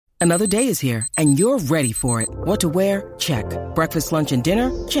Another day is here, and you're ready for it. What to wear? Check. Breakfast, lunch, and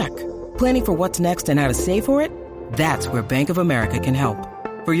dinner? Check. Planning for what's next and how to save for it? That's where Bank of America can help.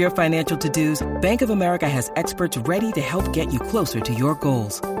 For your financial to-dos, Bank of America has experts ready to help get you closer to your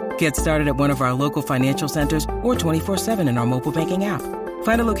goals. Get started at one of our local financial centers or 24/7 in our mobile banking app.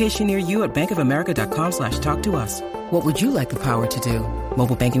 Find a location near you at bankofamerica.com/talktous. What would you like the power to do?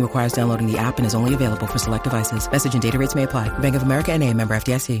 Mobile banking requires downloading the app and is only available for select devices. Message and data rates may apply. Bank of America N.A., member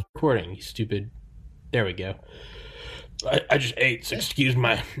FDIC. Recording, you stupid. There we go. I just ate, so excuse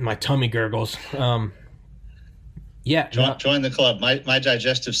my tummy gurgles. Yeah. Join the club. My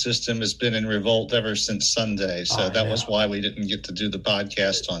digestive system has been in revolt ever since Sunday, so that was why we didn't get to do the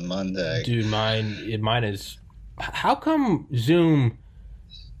podcast on Monday. Dude, mine is... How come Zoom...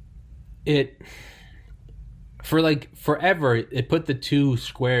 For like forever, it put the two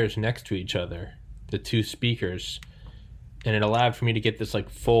squares next to each other, the two speakers, and it allowed for me to get this like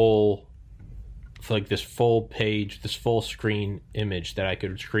full page, this full screen image that I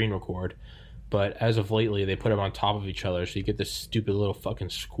could screen record. But as of lately, they put them on top of each other, so you get this stupid little fucking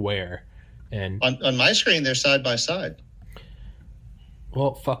square. And on my screen, they're side by side.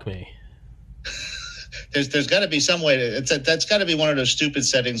 Well, fuck me. There's got to be some way to. That's got to be one of those stupid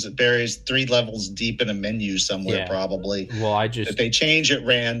settings that buries 3 levels deep in a menu somewhere, probably. Well, that they change at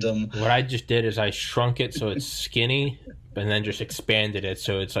random. What I just did is I shrunk it so it's skinny, and then just expanded it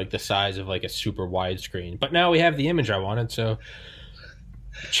so it's like the size of like a super wide screen. But now we have the image I wanted, so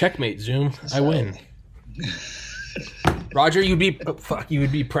checkmate, Zoom. I win. Roger, you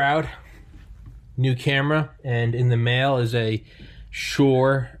would be proud. New camera, and in the mail is a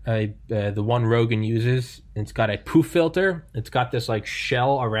Shure, the one Rogan uses. It's got a poof filter. It's got this like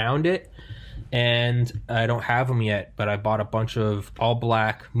shell around it, and I don't have them yet, but I bought a bunch of all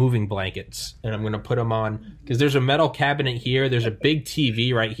black moving blankets, and I'm gonna put them on because there's a metal cabinet here. There's a big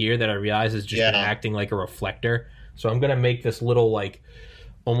TV right here that I realize is just been acting like a reflector. So I'm gonna make this little like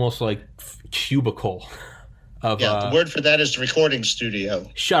almost like cubicle of. The word for that is recording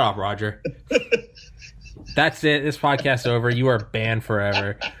studio. Shut up, Roger. That's it. This podcast's over. You are banned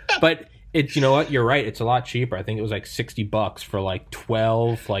forever. But it's, you know what? You're right. It's a lot cheaper. I think it was like $60 for like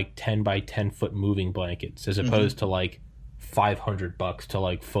 12 like 10 by 10 foot moving blankets, as opposed to like $500 to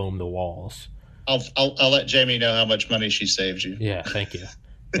like foam the walls. I'll let Jamie know how much money she saved you. Yeah, thank you.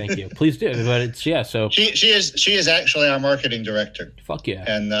 Thank you. Please do. But it's so she is actually our marketing director. Fuck yeah.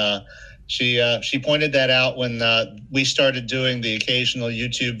 And she pointed that out when we started doing the occasional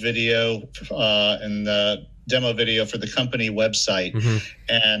YouTube video and the demo video for the company website.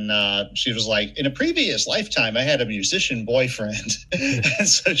 And she was like, in a previous lifetime, I had a musician boyfriend. And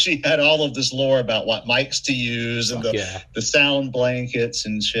so she had all of this lore about what mics to use and the sound blankets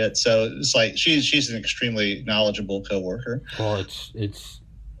and shit. So it's like she's an extremely knowledgeable coworker. Well,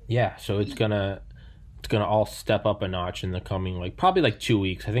 so it's gonna all step up a notch in the coming probably 2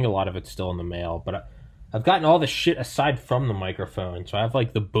 weeks. I think a lot of it's still in the mail, but I've gotten all the shit aside from the microphone. So I have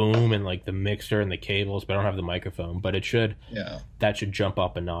the boom and the mixer and the cables, but I don't have the microphone. But that should jump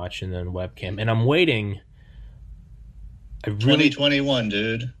up a notch, and then webcam. And I'm waiting. 2021,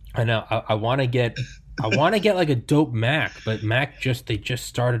 dude. I know. I want to get a dope Mac, but Mac they just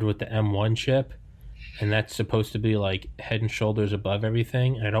started with the M1 chip. And that's supposed to be head and shoulders above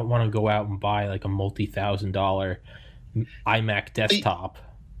everything. And I don't want to go out and buy a multi-$1,000 iMac desktop.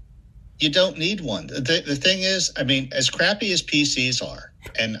 You don't need one. The thing is, I mean, as crappy as PCs are,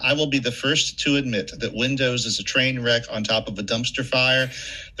 and I will be the first to admit that Windows is a train wreck on top of a dumpster fire.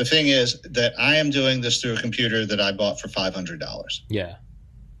 The thing is that I am doing this through a computer that I bought for $500. Yeah.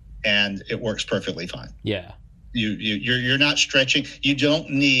 And it works perfectly fine. Yeah. You're not stretching. You don't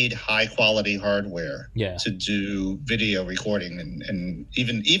need high quality hardware to do video recording and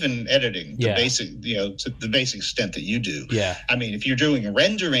even editing. The basic, to the basic extent that you do. Yeah. I mean, if you're doing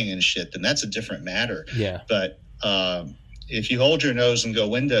rendering and shit, then that's a different matter. Yeah. But if you hold your nose and go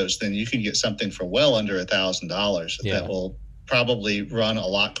Windows, then you can get something for well under $1,000 that will probably run a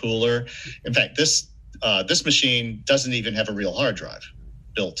lot cooler. In fact, this machine doesn't even have a real hard drive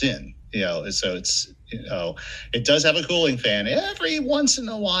built in. So it's. It does have a cooling fan. Every once in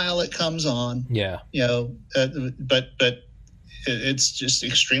a while it comes on. Yeah. But it's just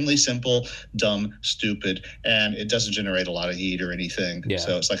extremely simple, dumb, stupid, and it doesn't generate a lot of heat or anything. Yeah.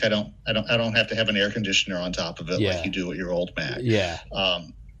 So it's I don't have to have an air conditioner on top of it like you do with your old Mac. Yeah.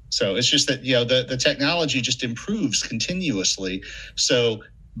 So it's just that the technology just improves continuously. So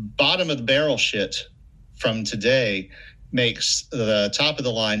bottom of the barrel shit from today makes the top of the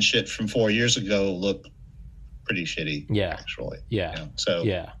line shit from 4 years ago look pretty shitty. Yeah. Actually. Yeah. So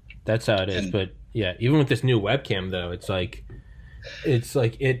yeah, that's how it is. But yeah, even with this new webcam though, it's It's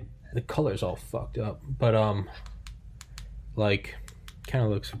like the color's all fucked up, but like kind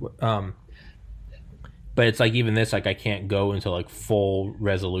of looks but it's like even this, like I can't go into like full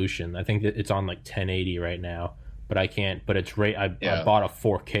resolution. I think that it's on like 1080 right now, but I can't. But it's I bought a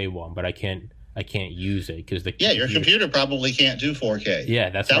 4K one, but I can't use it because your computer probably can't do 4K. Yeah,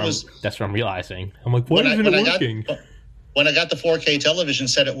 that's what I'm realizing. I'm like, why isn't it working? When I got the 4K television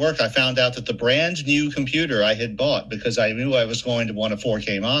set at work, I found out that the brand new computer I had bought, because I knew I was going to want a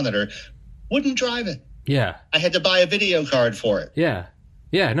 4K monitor, wouldn't drive it. Yeah, I had to buy a video card for it. Yeah,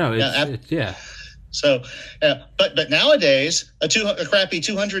 no, it's. So, but nowadays, a crappy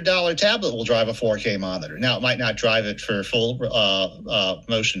 $200 tablet will drive a 4K monitor. Now, it might not drive it for full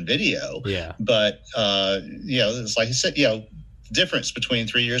motion video. Yeah. But it's like I said, the difference between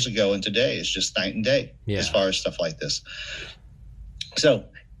 3 years ago and today is just night and day as far as stuff like this. So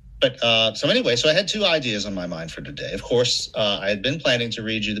anyway, so I had two ideas on my mind for today. Of course, I had been planning to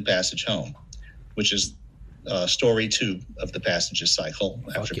read you The Passage Home, which is story 2 of the Passages cycle,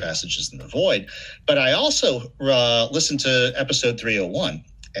 After Passages in the Void. But I also listened to episode 301,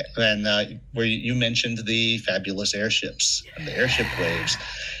 and where you mentioned the fabulous airships and the airship waves.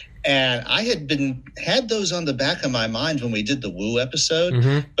 And I had those on the back of my mind when we did the Woo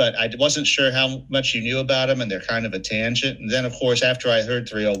episode, but I wasn't sure how much you knew about them, and they're kind of a tangent. And then, of course, after I heard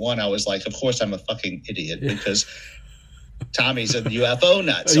 301, I was like, of course, I'm a fucking idiot, because Tommy's a UFO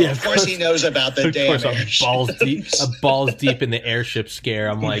nut, so of course he knows about the damn airships. I'm balls deep in the airship scare.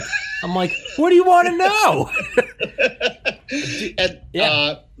 I'm like, what do you want to know?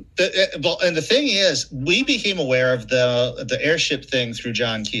 And the thing is, we became aware of the airship thing through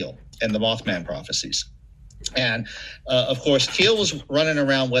John Keel and the Mothman prophecies. And of course, Keel was running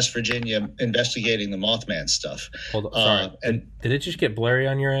around West Virginia investigating the Mothman stuff. Hold on, sorry. And did it just get blurry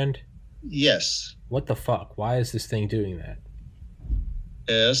on your end? Yes. What the fuck? Why is this thing doing that?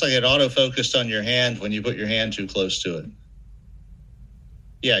 It's like it auto-focused on your hand when you put your hand too close to it.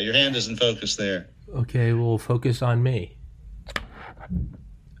 Yeah, your hand isn't focused there. Okay, well, focus on me.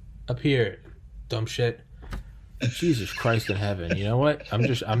 Up here, dumb shit. Jesus Christ in heaven. You know what? I'm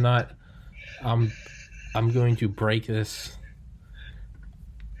going to break this.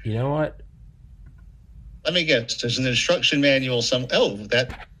 You know what? Let me guess. There's an instruction manual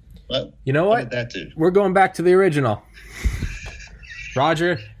you know what? Did that do? We're going back to the original.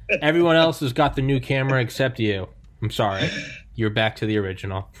 Roger, everyone else has got the new camera except you. I'm sorry. You're back to the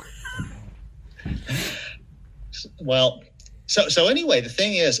original. Well, so anyway, the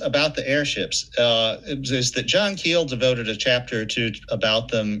thing is about the airships is that John Keel devoted a chapter or two about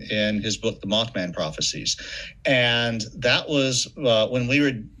them in his book, The Mothman Prophecies. And that was when we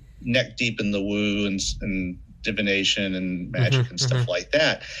were neck deep in the woo and divination and magic and stuff like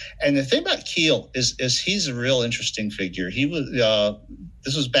that. And the thing about Keel is he's a real interesting figure. He was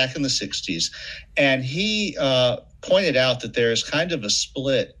this was back in the 60s, and he pointed out that there is kind of a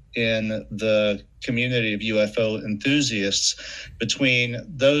split in the community of UFO enthusiasts between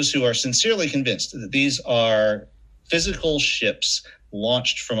those who are sincerely convinced that these are physical ships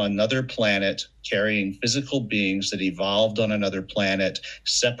launched from another planet carrying physical beings that evolved on another planet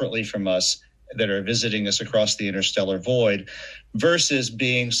separately from us, that are visiting us across the interstellar void, versus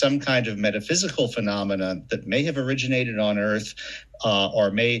being some kind of metaphysical phenomenon that may have originated on Earth,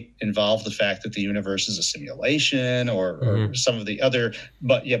 or may involve the fact that the universe is a simulation or some of the other,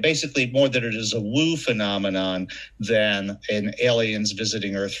 but basically more that it is a woo phenomenon than an aliens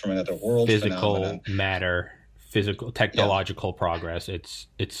visiting Earth from another world phenomenon. Matter, physical, technological progress. It's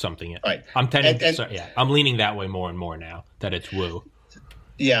something. Right. I'm leaning that way more and more now that it's woo.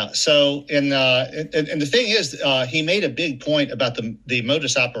 Yeah. So, and the thing is, he made a big point about the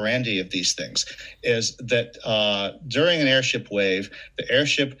modus operandi of these things is that during an airship wave, the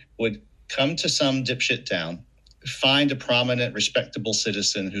airship would come to some dipshit town, find a prominent, respectable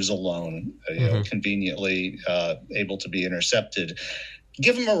citizen who's alone, conveniently able to be intercepted.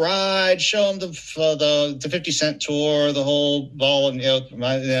 Give them a ride, show them the 50-cent tour, the whole ball, and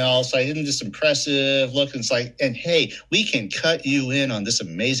I'll say, isn't this impressive? Look, it's like, and hey, we can cut you in on this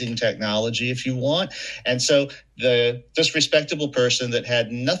amazing technology if you want. And so this respectable person that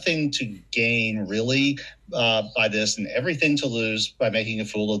had nothing to gain really by this and everything to lose by making a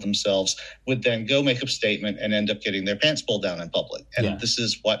fool of themselves would then go make a statement and end up getting their pants pulled down in public. And this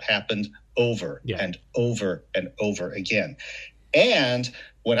is what happened over and over and over again. And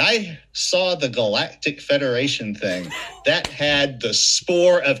when I saw the Galactic Federation thing, that had the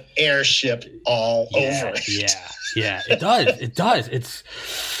spore of airship all over it. Yeah, it does. It does.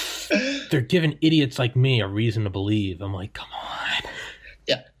 They're giving idiots like me a reason to believe. I'm like, come on.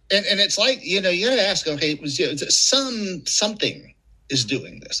 Yeah. And it's like, you got to ask, okay, was something is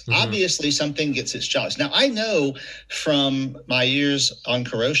doing this. Obviously, something gets its jollies. Now, I know from my years on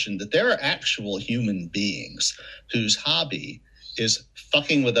Corrosion that there are actual human beings whose hobby is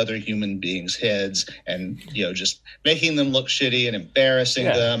fucking with other human beings' heads and, just making them look shitty and embarrassing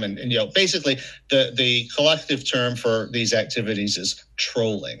them. And, basically the collective term for these activities is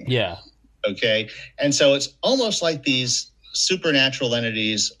trolling. Yeah. Okay. And so it's almost like these supernatural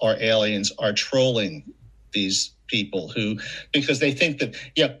entities or aliens are trolling these people because they think that,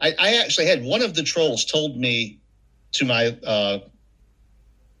 I actually had one of the trolls told me to my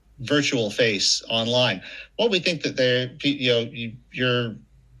virtual face online, well, we think that you're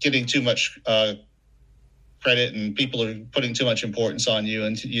getting too much credit and people are putting too much importance on you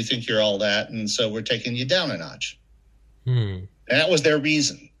and you think you're all that. And so we're taking you down a notch. And that was their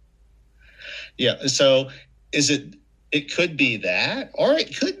reason. Yeah. So it could be that, or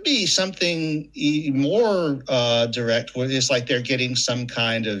it could be something more direct, where it's like they're getting some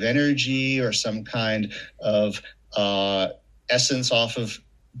kind of energy or some kind of essence off of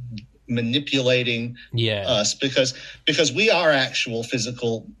manipulating us, because we are actual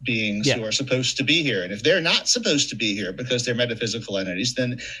physical beings who are supposed to be here. And if they're not supposed to be here because they're metaphysical entities,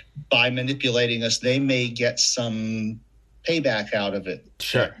 then by manipulating us, they may get some payback out of it.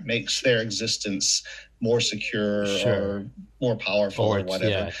 That makes their existence more secure or more powerful or whatever.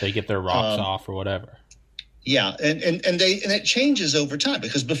 Yeah, they get their rocks off or whatever. Yeah, and it changes over time,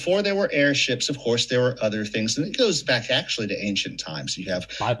 because before there were airships, of course, there were other things. And it goes back actually to ancient times. You have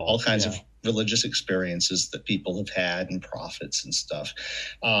all kinds of religious experiences that people have had and prophets and stuff.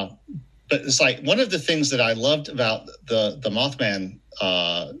 But it's like one of the things that I loved about the Mothman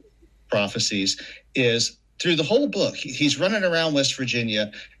prophecies is through the whole book, he's running around West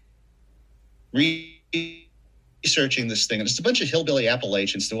Virginia researching this thing, and it's a bunch of hillbilly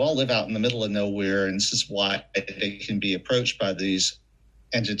Appalachians who all live out in the middle of nowhere, and this is why they can be approached by these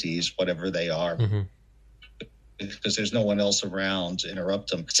entities, whatever they are, because there's no one else around to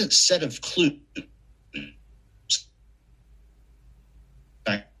interrupt them. It's a set of clues.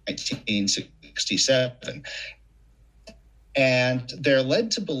 1967, and they're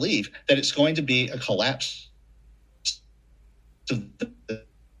led to believe that it's going to be a collapse of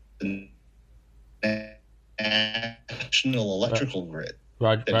the national electrical grid.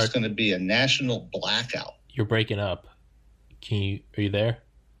 There's going to be a national blackout. You're breaking up. Are you there?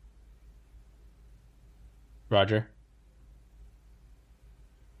 Roger?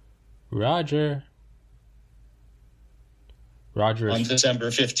 On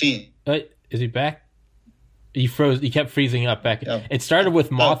December 15th. Is he back? He froze. He kept freezing up back. Oh. It started with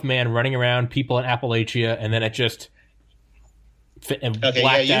Mothman running around people in Appalachia, and then it just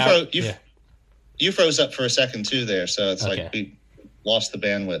blacked out. You froze up for a second too there, so it's like we lost the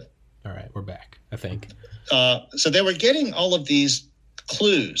bandwidth. All right, we're back, I think. So they were getting all of these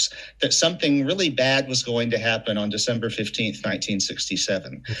clues that something really bad was going to happen on December 15th,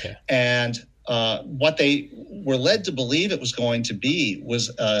 1967. Okay. And what they were led to believe it was going to be was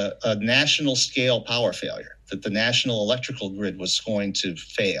a national scale power failure, that the national electrical grid was going to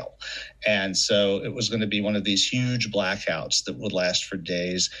fail. And so it was going to be one of these huge blackouts that would last for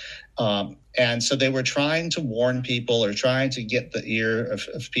days. And so they were trying to warn people or trying to get the ear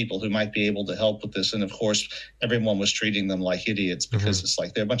of people who might be able to help with this. And of course, everyone was treating them like idiots because it's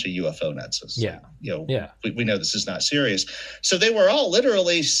like they're a bunch of UFO nuts. We know this is not serious. So they were all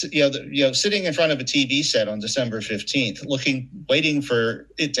literally, sitting in front of a TV set on December 15th, waiting for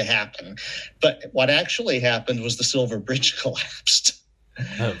it to happen. But what actually happened was the Silver Bridge collapsed.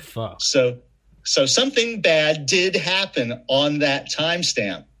 Oh, fuck. So something bad did happen on that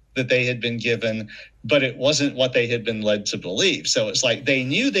timestamp that they had been given, but it wasn't what they had been led to believe. So it's like they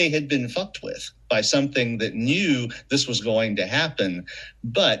knew they had been fucked with by something that knew this was going to happen,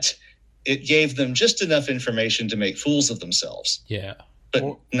 but it gave them just enough information to make fools of themselves. Yeah.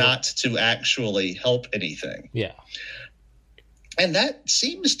 But not to actually help anything. Yeah. And that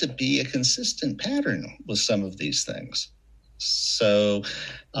seems to be a consistent pattern with some of these things. So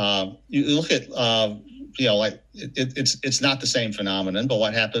you look at, it's not the same phenomenon, but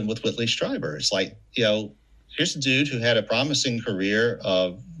what happened with Whitley Strieber? It's like, here's a dude who had a promising career,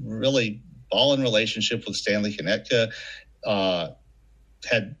 really balling relationship with Stanley Konetka,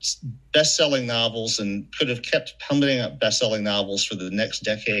 had best-selling novels and could have kept pumping up best-selling novels for the next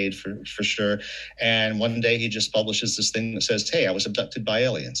decade for sure. And one day he just publishes this thing that says, hey, I was abducted by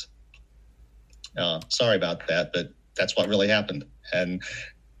aliens. Sorry about that, but that's what really happened. And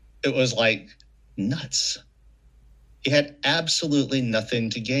it was like nuts. He had absolutely nothing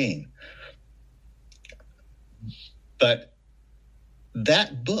to gain. But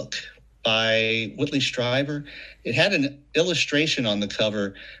that book by Whitley Strieber. It had an illustration on the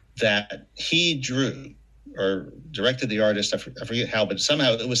cover that he drew or directed the artist. I forget how, but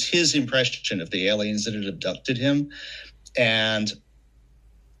somehow it was his impression of the aliens that had abducted him. And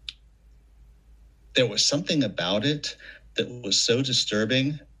there was something about it that was so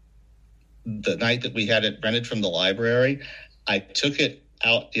disturbing. The night that we had it rented from the library, I took it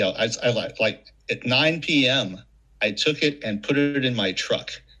out, I like at 9 p.m., I took it and put it in my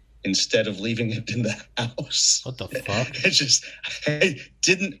truck instead of leaving it in the house. What the fuck? It's just, I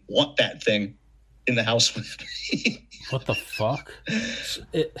didn't want that thing in the house with me. What the fuck?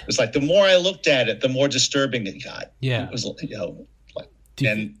 It was like, the more I looked at it, the more disturbing it got. Yeah. It was, like, do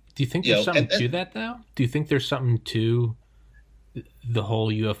you think there's something to that, though? Do you think there's something to the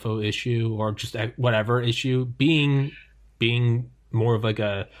whole UFO issue, or just whatever issue being more of like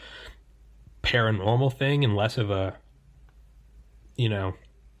a paranormal thing and less of a,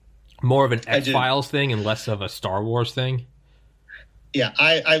 more of an X-Files thing and less of a Star Wars thing? Yeah,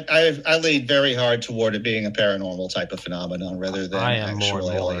 I lean very hard toward it being a paranormal type of phenomenon rather than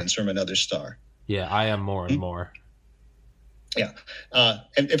actual aliens from another star. Yeah, I am more and more. Yeah.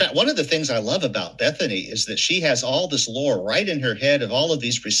 And in fact, one of the things I love about Bethany is that she has all this lore right in her head of all of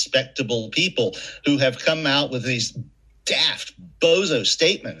these respectable people who have come out with these daft bozo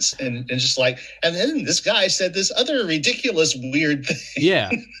statements and just like, and then this guy said this other ridiculous weird thing. Yeah.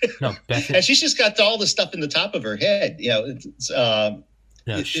 No, Bethany. And she's just got all this stuff in the top of her head.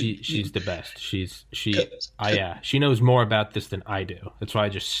 She's the best. She knows more about this than I do. That's why I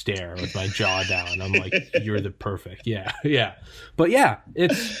just stare with my jaw down. I'm like, you're the perfect. Yeah. But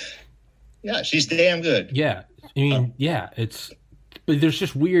she's damn good. Yeah. I mean, but there's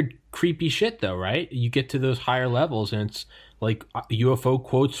just weird, creepy shit though, right? You get to those higher levels and it's like UFO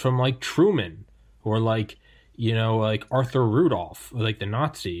quotes from like Truman or like, like Arthur Rudolph, or like the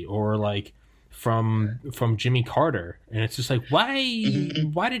Nazi, or like from Jimmy Carter, and it's just like, why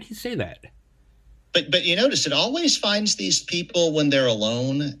did he say that? But you notice it always finds these people when they're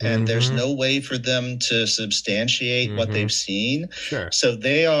alone and there's no way for them to substantiate what they've seen. Sure. So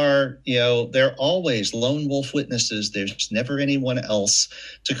they are, they're always lone wolf witnesses. There's never anyone else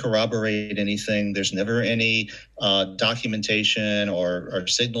to corroborate anything. There's never any documentation or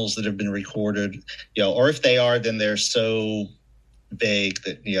signals that have been recorded, or if they are, then they're so vague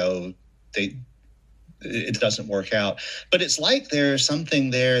that, it doesn't work out. But it's like there's something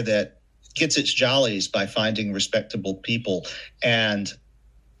there that gets its jollies by finding respectable people and,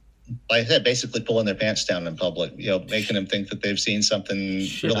 like I said, basically pulling their pants down in public, making them think that they've seen something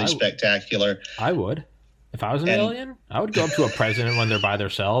spectacular. I would. If I was an alien, I would go up to a president when they're by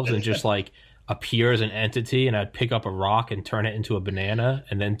themselves and just like appear as an entity, and I'd pick up a rock and turn it into a banana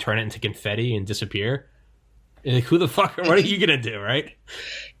and then turn it into confetti and disappear. And like, who the fuck, what are you going to do, right?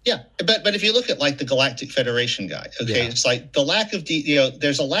 Yeah, but if you look at like the Galactic Federation guy, okay, it's like the lack of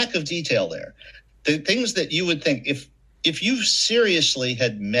there's a lack of detail there. The things that you would think if you seriously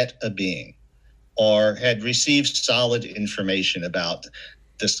had met a being or had received solid information about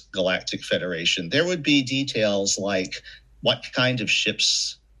this Galactic Federation, there would be details like what kind of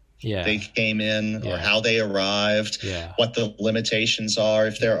ships they came in or how they arrived, what the limitations are,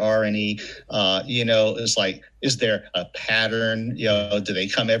 if there are any, it's like, is there a pattern? Do they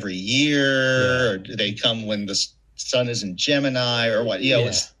come every year or do they come when the sun is in Gemini or what?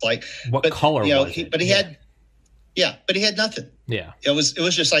 It's like, what color was it? But he had nothing. Yeah. It was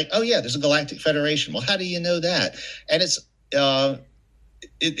just like, oh yeah, there's a Galactic Federation. Well, how do you know that? And it's,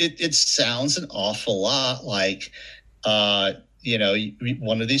 it sounds an awful lot like,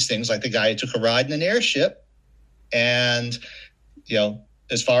 one of these things, like the guy who took a ride in an airship, and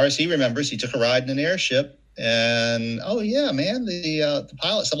as far as he remembers, he took a ride in an airship, and the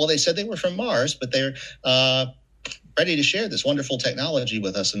pilot said, well, they said they were from Mars, but they're ready to share this wonderful technology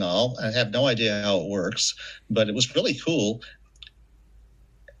with us and all. I have no idea how it works, but it was really cool.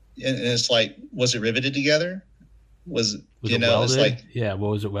 And it's like, was it riveted together? Was it welded? It's like,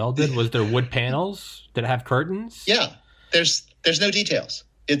 what was it welded? Was there wood panels? Did it have curtains? Yeah. There's no details.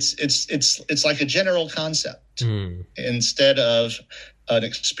 It's like a general concept instead of an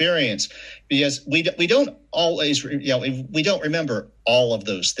experience, because we don't always we don't remember all of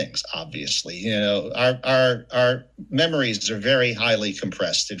those things. Obviously, our memories are very highly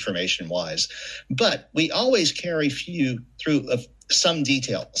compressed information wise, but we always carry through some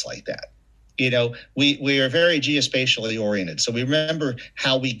details like that. We are very geospatially oriented, so we remember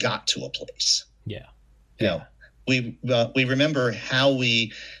how we got to a place. Yeah. We remember how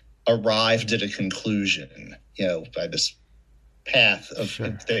we arrived at a conclusion, by this path of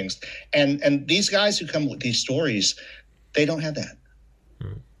things. And these guys who come with these stories, they don't have that.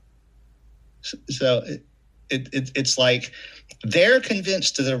 So it's like they're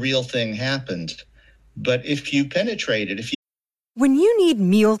convinced that the real thing happened, but if you penetrate it, When you need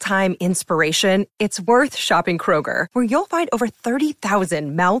mealtime inspiration, it's worth shopping Kroger, where you'll find over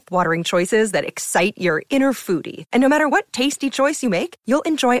 30,000 mouth-watering choices that excite your inner foodie. And no matter what tasty choice you make, you'll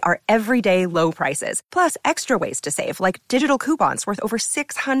enjoy our everyday low prices, plus extra ways to save, like digital coupons worth over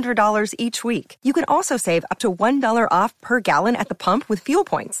 $600 each week. You can also save up to $1 off per gallon at the pump with fuel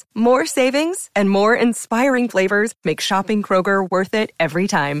points. More savings and more inspiring flavors make shopping Kroger worth it every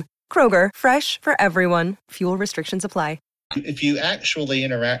time. Kroger, fresh for everyone. Fuel restrictions apply. if you actually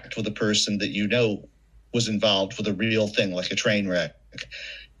interact with a person that you know was involved with a real thing, like a train wreck,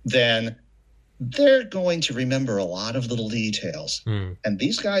 then they're going to remember a lot of little details. And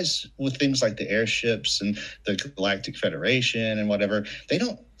these guys with things like the airships and the Galactic Federation and whatever, they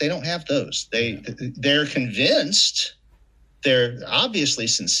don't have those. They're convinced. They're obviously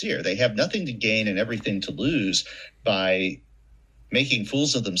sincere. They have nothing to gain and everything to lose by making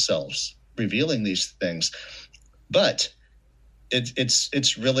fools of themselves, revealing these things. But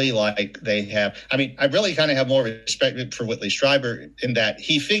it's really like they have. I mean, I really kind of have more respect for Whitley Strieber in that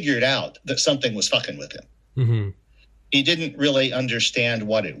he figured out that something was fucking with him. Mm-hmm. He didn't really understand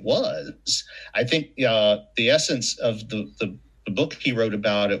what it was. I think the essence of the book he wrote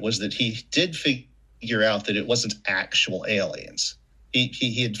about it was that he did figure out that it wasn't actual aliens.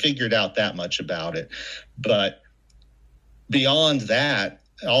 He had figured out that much about it, but beyond that,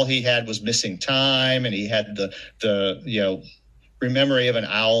 all he had was missing time, and he had the memory of an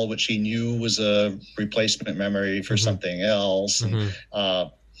owl, which he knew was a replacement memory for something else.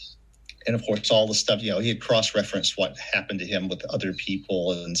 And of course, all the stuff, he had cross-referenced what happened to him with other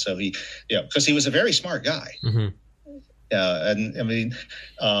people. And so because he was a very smart guy. And I mean,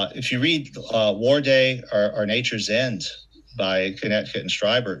 if you read War Day or Nature's End by Connecticut and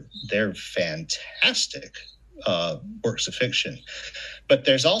Strieber, they're fantastic works of fiction. But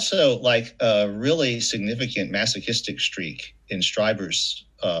there's also like a really significant masochistic streak in Strieber's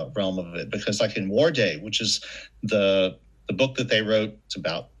realm of it, because like in War Day, which is the book that they wrote, it's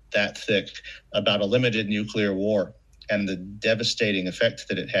about that thick, about a limited nuclear war and the devastating effect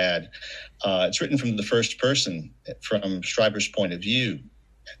that it had. It's written from the first person, from Strieber's point of view,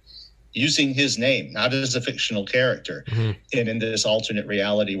 using his name, not as a fictional character. And in this alternate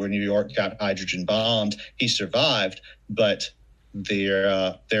reality where New York got hydrogen bombed, he survived, but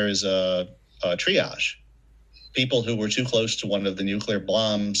there is a triage. People who were too close to one of the nuclear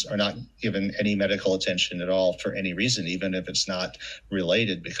bombs are not given any medical attention at all for any reason, even if it's not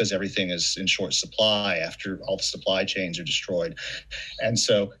related, because everything is in short supply after all the supply chains are destroyed. And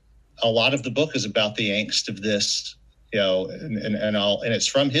so a lot of the book is about the angst of this, and it's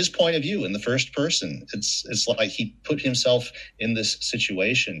from his point of view in the first person. It's like he put himself in this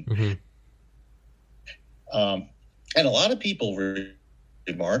situation. And a lot of people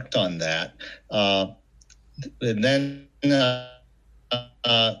remarked on that. And then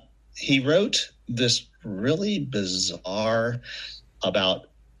he wrote this really bizarre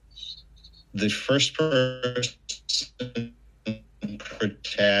about the first person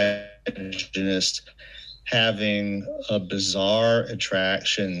protagonist having a bizarre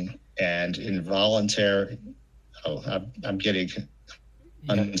attraction and involuntary. I'm getting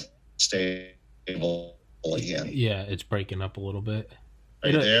unstable again. Yeah, it's breaking up a little bit. Are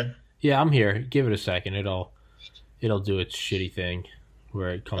you there? Yeah, I'm here. Give it a second. It'll do its shitty thing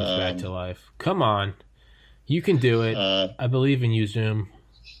where it comes back to life. Come on. You can do it. I believe in you, Zoom.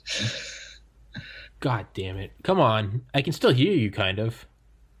 God damn it. Come on. I can still hear you, kind of.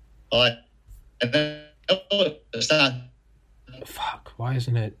 It's not. Fuck. Why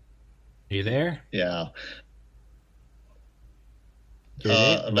isn't it? Are you there? Yeah.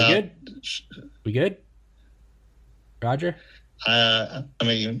 We good? Roger? I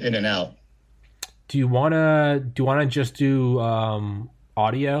mean, in and out. Do you wanna just do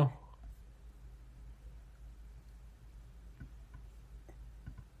audio?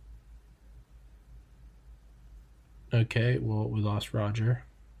 Okay, well, we lost Roger.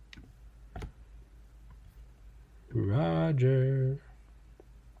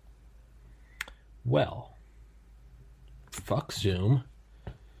 Well, fuck Zoom.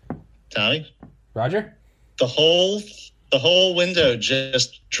 Tommy? Roger? The whole window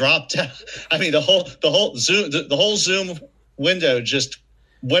just dropped out. I mean, the whole Zoom window just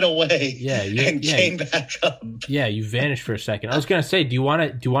went away. Came back up. Yeah, you vanished for a second. I was gonna say, do you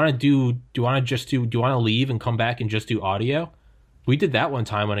want to leave and come back and just do audio? We did that one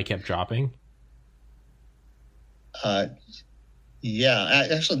time when it kept dropping. Yeah, I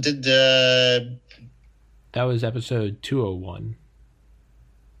actually did. That was episode 201.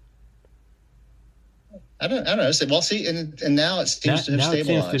 I don't know. Well, see, and now it seems to have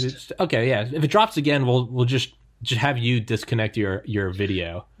stabilized. Okay, yeah. If it drops again, we'll just have you disconnect your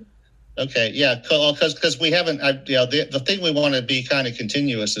video. Okay, yeah, because we haven't. The thing we want to be kind of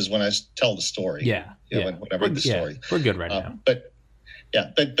continuous is when I tell the story. Yeah, when I read the story. We're good right now. But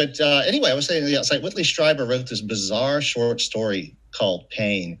anyway, I was saying, it's like Whitley Strieber wrote this bizarre short story called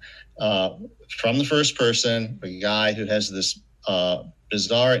Pain, from the first person, a guy who has this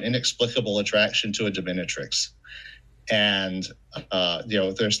bizarre and inexplicable attraction to a dominatrix, and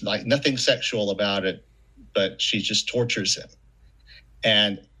there's like nothing sexual about it, but she just tortures him,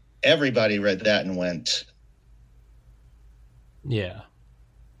 and everybody read that and went, yeah,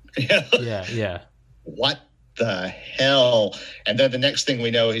 what the hell? And then the next thing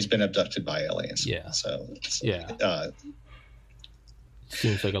we know, he's been abducted by aliens. Yeah. So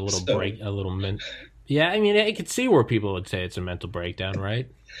seems like a little Yeah, I mean, I could see where people would say it's a mental breakdown, right?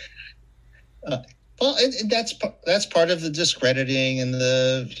 Well, and that's part of the discrediting and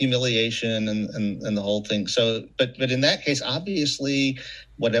the humiliation and the whole thing. So, but in that case, obviously,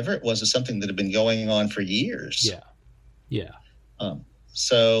 whatever it was is something that had been going on for years. Yeah.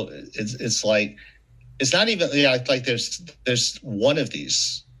 So it's like, it's not even like there's one of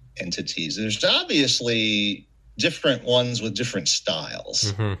these entities. There's obviously different ones with different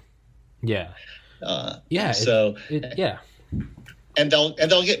styles. Mm-hmm. Yeah. And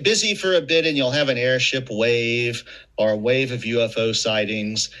they'll get busy for a bit, and you'll have an airship wave or a wave of UFO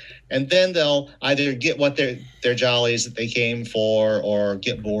sightings, and then they'll either get what their jollies that they came for, or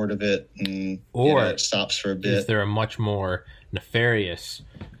get bored of it, and it stops for a bit. Is there a much more nefarious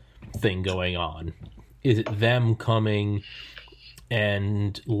thing going on? Is it them coming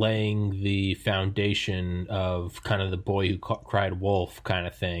and laying the foundation of kind of the boy who cried wolf kind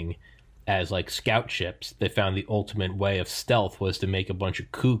of thing? As like scout ships, they found the ultimate way of stealth was to make a bunch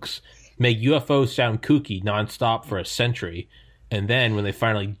of kooks, make UFOs sound kooky nonstop for a century, and then when they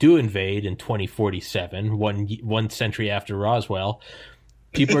finally do invade in 2047, one century after Roswell,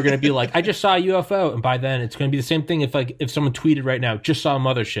 people are going to be like, "I just saw a UFO," and by then it's going to be the same thing. If someone tweeted right now, "Just saw a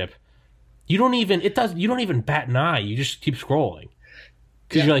mothership," you don't even bat an eye. You just keep scrolling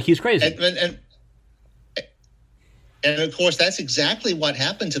because you're like, he's crazy. And of course, that's exactly what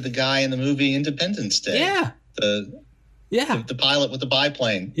happened to the guy in the movie Independence Day. Yeah. The pilot with the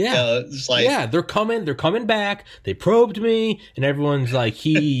biplane. Yeah. It's like, they're coming back. They probed me, and everyone's like,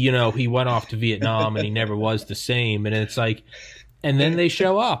 he went off to Vietnam and he never was the same. And it's like, and then they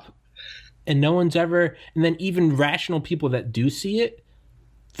show up, and no one's ever. And then even rational people that do see it,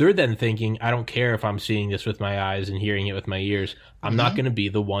 they're then thinking, I don't care if I'm seeing this with my eyes and hearing it with my ears. I'm not going to be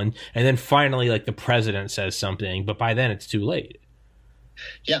the one. And then finally, like, the president says something, but by then it's too late.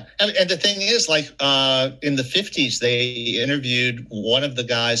 Yeah. And the thing is, like, in the 50s, they interviewed one of the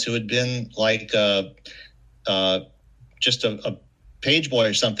guys who had been like just a page boy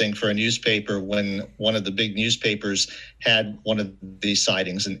or something for a newspaper when one of the big newspapers had one of these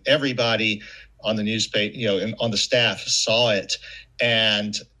sightings, and everybody on the newspaper, on the staff saw it.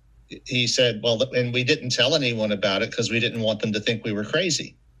 And he said, well, and we didn't tell anyone about it because we didn't want them to think we were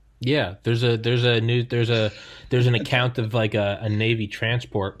crazy. Yeah, there's an account of like a Navy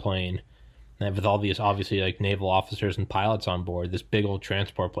transport plane with all these obviously like naval officers and pilots on board, this big old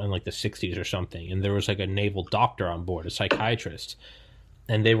transport plane, like the 60s or something. And there was like a naval doctor on board, a psychiatrist.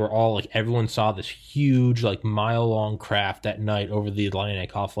 And they were all like, everyone saw this huge, like, mile-long craft at night over the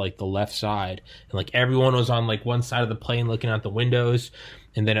Atlantic off, like, the left side. And, like, everyone was on, like, one side of the plane looking out the windows.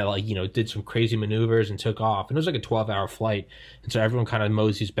 And then it, like, did some crazy maneuvers and took off. And it was, like, a 12-hour flight. And so everyone kind of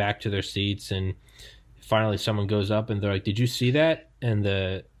moseys back to their seats. And finally someone goes up and they're like, did you see that? And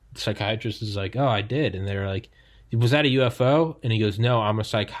the psychiatrist is like, oh, I did. And they're like, was that a UFO? And he goes, no, I'm a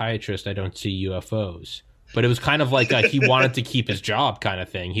psychiatrist. I don't see UFOs. But it was kind of like he wanted to keep his job kind of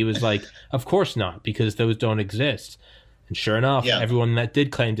thing. He was like, of course not, because those don't exist. And sure enough, everyone that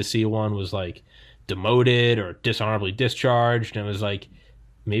did claim to see one was like demoted or dishonorably discharged. And it was like,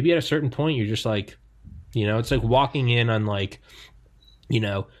 maybe at a certain point, you're just like, it's like walking in on like,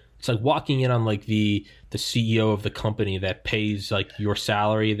 it's like walking in on like the CEO of the company that pays like your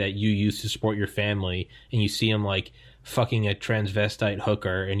salary that you use to support your family. And you see him like fucking a transvestite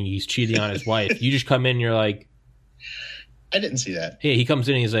hooker and he's cheating on his wife. You just come in and you're like, I didn't see that. Yeah, he comes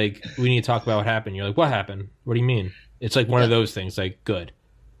in and he's like, we need to talk about what happened. You're like, what happened? What do you mean? It's like one of those things, like, good.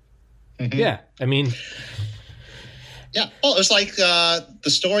 Mm-hmm. Yeah, I mean. Yeah, well, it was like the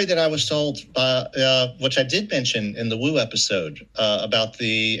story that I was told, which I did mention in the Woo episode, about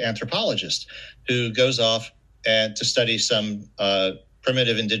the anthropologist who goes off and to study some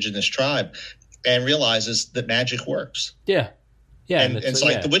primitive indigenous tribe and realizes that magic works. Yeah. Yeah, and it's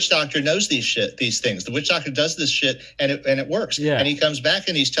like the witch doctor knows these things. The witch doctor does this shit, and it works. Yeah. And he comes back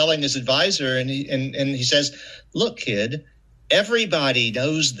and he's telling his advisor, and he says, "Look, kid, everybody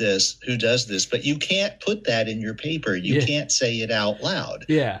knows this who does this, but you can't put that in your paper. You can't say it out loud."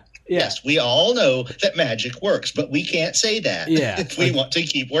 Yeah. Yes, we all know that magic works, but we can't say that if we want to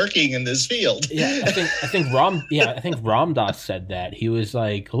keep working in this field. Yeah, I think Ram Dass said that. He was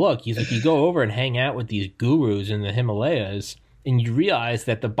like, "Look, he's like, you go over and hang out with these gurus in the Himalayas, and you realize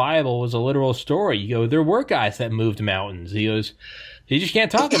that the Bible was a literal story. You go, there were guys that moved mountains." He goes, "You just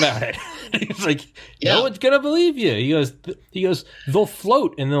can't talk about it." He's like, "No one's gonna believe you." He goes, "They'll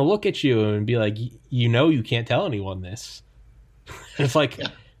float and they'll look at you and be like, you can't tell anyone this." It's like. Yeah.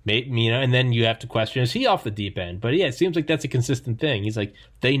 And then you have to question, is he off the deep end? But yeah, it seems like that's a consistent thing. He's like,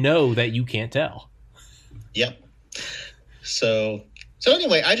 they know that you can't tell. Yep. So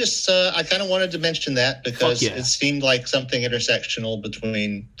anyway, I just I kind of wanted to mention that because it seemed like something intersectional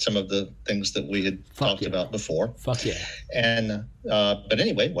between some of the things that we had talked about before. Fuck yeah. And but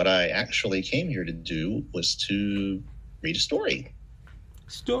anyway, what I actually came here to do was to read a story.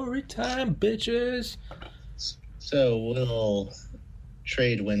 Story time, bitches. So we'll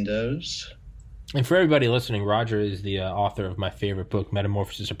trade windows. And for everybody listening, Roger is the author of my favorite book,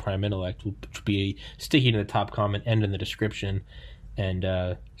 Metamorphosis of Prime Intellect, which will be sticking in the top comment and in the description. And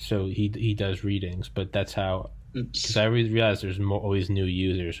so he does readings, but that's how, because I realize there's always new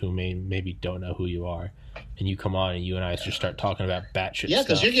users who maybe don't know who you are, and you come on and you and I just start talking about batshit stuff. Yeah,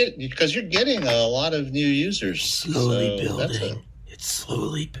 because you're getting a lot of new users. Slowly building. It's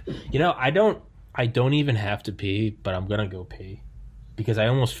slowly. I don't even have to pee, but I'm gonna go pee. Because I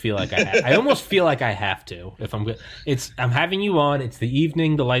almost feel like I have to. If I'm having you on. It's the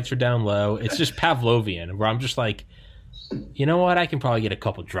evening. The lights are down low. It's just Pavlovian, where I'm just like, you know what? I can probably get a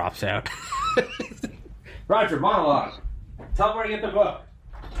couple drops out. Roger, monologue. Tell them where to get the book.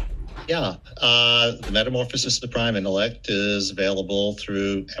 Yeah, the Metamorphosis of the Prime Intellect is available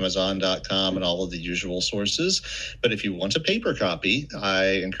through Amazon.com and all of the usual sources. But if you want a paper copy,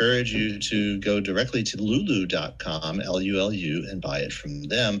 I encourage you to go directly to lulu.com, Lulu, and buy it from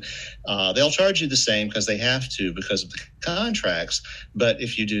them. They'll charge you the same because they have to because of the contracts. But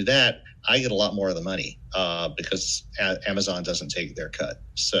if you do that, I get a lot more of the money because Amazon doesn't take their cut.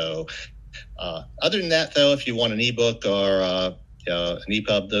 So other than that, though, if you want an ebook or an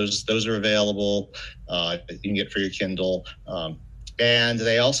EPUB, those are available. You can get for your Kindle. And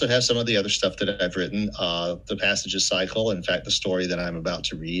they also have some of the other stuff that I've written. The Passages Cycle. In fact, the story that I'm about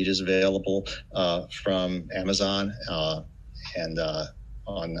to read is available from Amazon and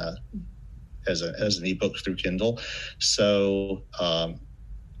on as an ebook through Kindle. So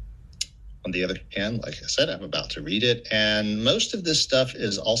on the other hand, like I said, I'm about to read it. And most of this stuff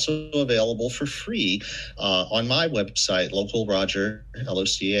is also available for free on my website, localroger,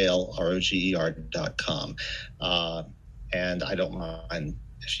 LOCALROGER.com. And I don't mind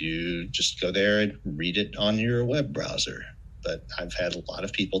if you just go there and read it on your web browser. But I've had a lot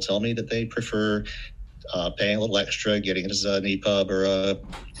of people tell me that they prefer paying a little extra, getting it as an EPUB or a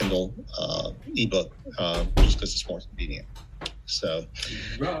Kindle ebook, just because it's more convenient. So,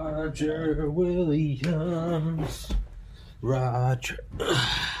 Roger Williams, Roger.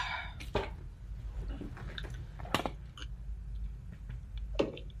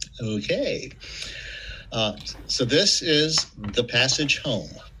 Okay. So this is The Passage Home,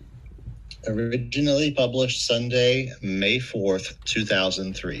 originally published Sunday, May 4th,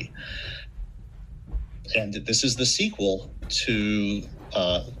 2003. And this is the sequel to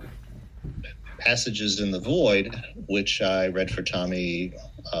Passages in the Void, which I read for Tommy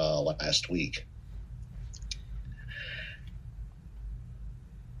last week.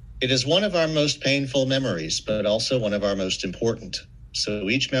 It is one of our most painful memories, but also one of our most important. So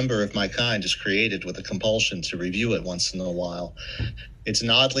each member of my kind is created with a compulsion to review it once in a while. It's an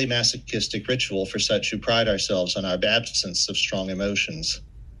oddly masochistic ritual for such who pride ourselves on our absence of strong emotions.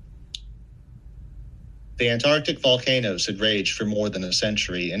 The Antarctic volcanoes had raged for more than a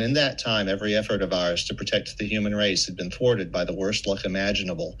century, and in that time, every effort of ours to protect the human race had been thwarted by the worst luck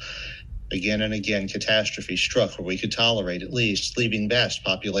imaginable. Again and again, catastrophe struck where we could tolerate at least, leaving vast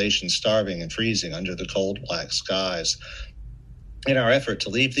populations starving and freezing under the cold black skies. In our effort to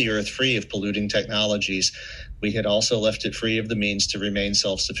leave the Earth free of polluting technologies, we had also left it free of the means to remain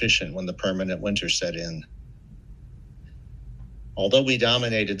self-sufficient when the permanent winter set in. Although we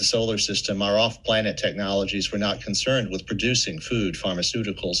dominated the solar system, our off-planet technologies were not concerned with producing food,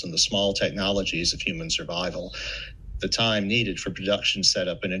 pharmaceuticals, and the small technologies of human survival. The time needed for production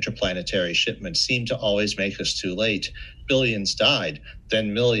setup and interplanetary shipments seemed to always make us too late. Billions died,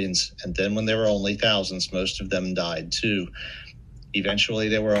 then millions, and then when there were only thousands, most of them died too. Eventually,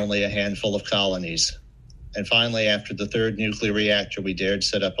 there were only a handful of colonies. And finally, after the third nuclear reactor we dared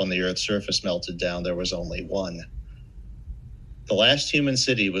set up on the Earth's surface melted down, there was only one. The last human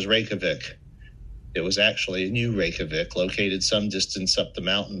city was Reykjavik. It was actually a new Reykjavik, located some distance up the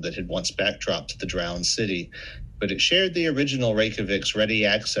mountain that had once backdropped the drowned city, but it shared the original Reykjavik's ready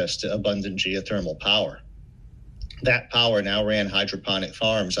access to abundant geothermal power. That power now ran hydroponic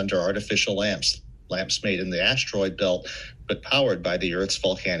farms under artificial lamps made in the asteroid belt, but powered by the Earth's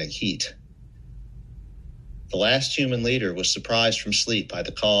volcanic heat. The last human leader was surprised from sleep by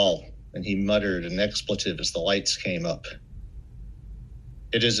the call, and he muttered an expletive as the lights came up.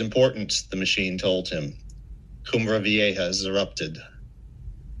 "It is important," the machine told him. "Cumbra Vieja has erupted."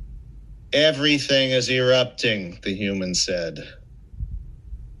 "Everything is erupting," the human said.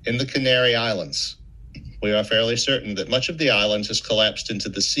 "In the Canary Islands. We are fairly certain that much of the island has collapsed into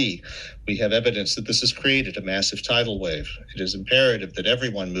the sea. We have evidence that this has created a massive tidal wave. It is imperative that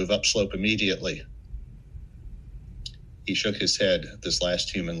everyone move upslope immediately." He shook his head, this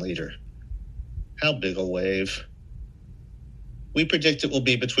last human leader. "How big a wave?" "We predict it will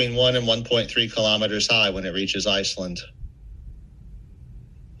be between 1 and 1.3 kilometers high when it reaches Iceland."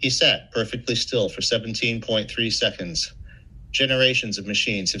 He sat perfectly still for 17.3 seconds. Generations of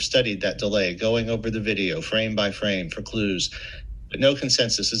machines have studied that delay, going over the video frame by frame for clues, but no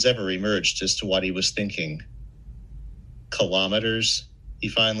consensus has ever emerged as to what he was thinking. "Kilometers?" he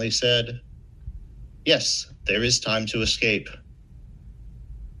finally said. "Yes, there is time to escape."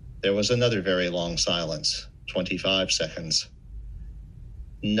 There was another very long silence, 25 seconds.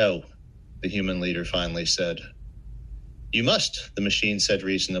 "No," the human leader finally said. "You must," the machine said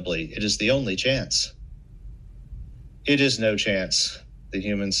reasonably. "It is the only chance." "It is no chance," the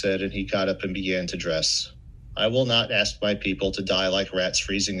human said, and he got up and began to dress. "I will not ask my people to die like rats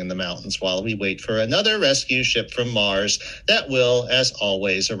freezing in the mountains while we wait for another rescue ship from Mars that will, as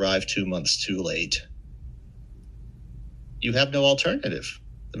always, arrive 2 months too late." "You have no alternative,"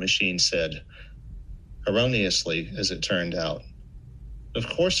 the machine said, erroneously, as it turned out. "Of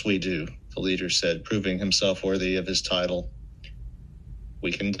course we do," the leader said, proving himself worthy of his title.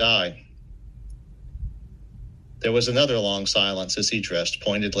 "We can die." There was another long silence as he dressed,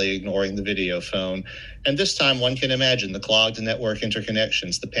 pointedly ignoring the video phone, and this time one can imagine the clogged network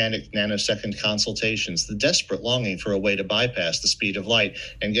interconnections, the panicked nanosecond consultations, the desperate longing for a way to bypass the speed of light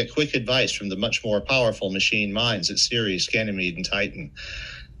and get quick advice from the much more powerful machine minds at Ceres, Ganymede, and Titan.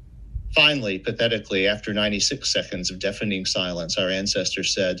 Finally, pathetically, after 96 seconds of deafening silence, our ancestor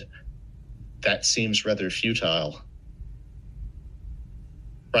said, "That seems rather futile."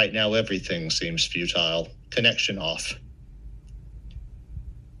 Right now, everything seems futile. Connection off.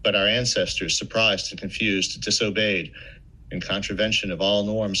 But our ancestors, surprised and confused, disobeyed. In contravention of all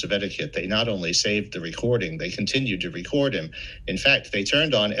norms of etiquette, they not only saved the recording, they continued to record him. In fact, they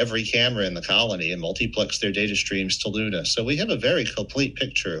turned on every camera in the colony and multiplexed their data streams to Luna, so we have a very complete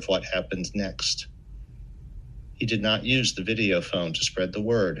picture of what happened next. He did not use the video phone to spread the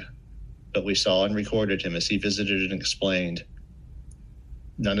word, but we saw and recorded him as he visited and explained.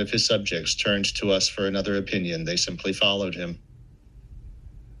 None of his subjects turned to us for another opinion. They simply followed him.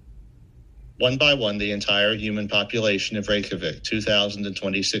 One by one, the entire human population of Reykjavik,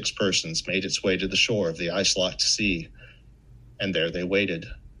 2,026 persons, made its way to the shore of the ice-locked sea. And there they waited.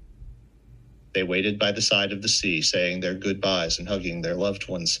 They waited by the side of the sea, saying their goodbyes and hugging their loved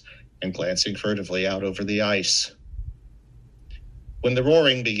ones, and glancing furtively out over the ice. When the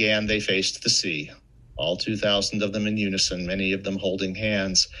roaring began, they faced the sea. All 2,000 of them in unison, many of them holding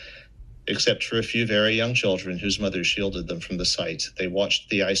hands, except for a few very young children whose mothers shielded them from the sight. They watched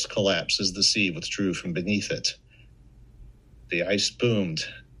the ice collapse as the sea withdrew from beneath it. The ice boomed,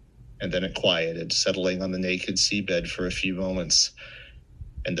 and then it quieted, settling on the naked seabed for a few moments.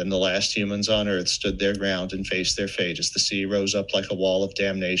 And then the last humans on Earth stood their ground and faced their fate as the sea rose up like a wall of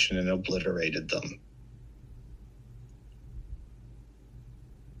damnation and obliterated them.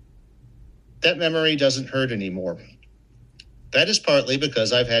 That memory doesn't hurt anymore. That is partly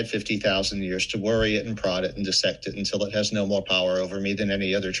because I've had 50,000 years to worry it and prod it and dissect it until it has no more power over me than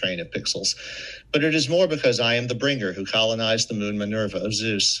any other train of pixels. But it is more because I am the bringer who colonized the moon Minerva of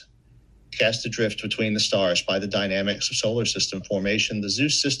Zeus. Cast adrift between the stars by the dynamics of solar system formation, the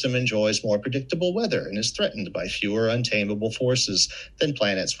Zeus system enjoys more predictable weather and is threatened by fewer untamable forces than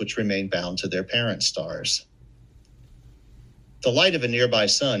planets which remain bound to their parent stars. The light of a nearby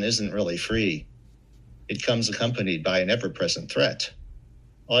sun isn't really free. It comes accompanied by an ever-present threat.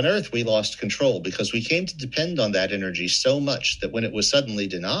 On Earth, we lost control because we came to depend on that energy so much that when it was suddenly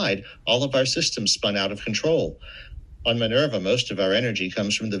denied, all of our systems spun out of control. On Minerva, most of our energy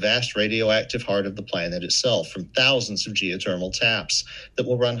comes from the vast radioactive heart of the planet itself, from thousands of geothermal taps that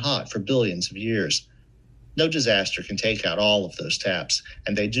will run hot for billions of years. No disaster can take out all of those taps,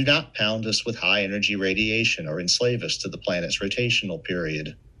 and they do not pound us with high-energy radiation or enslave us to the planet's rotational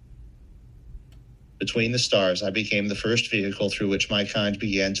period. Between the stars, I became the first vehicle through which my kind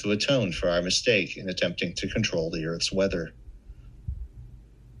began to atone for our mistake in attempting to control the Earth's weather.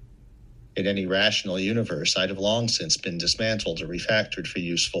 In any rational universe, I'd have long since been dismantled or refactored for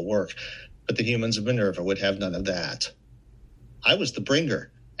useful work, but the humans of Minerva would have none of that. I was the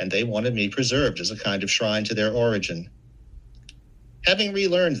bringer, and they wanted me preserved as a kind of shrine to their origin. Having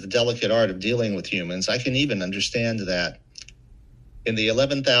relearned the delicate art of dealing with humans, I can even understand that. In the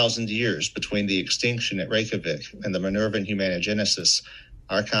 11,000 years between the extinction at Reykjavik and the Minervan humanogenesis,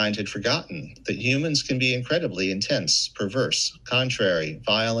 our kind had forgotten that humans can be incredibly intense, perverse, contrary,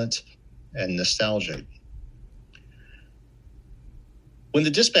 violent, and nostalgic. When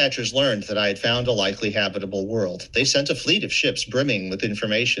the dispatchers learned that I had found a likely habitable world, they sent a fleet of ships brimming with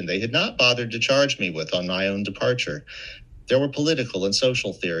information they had not bothered to charge me with on my own departure. There were political and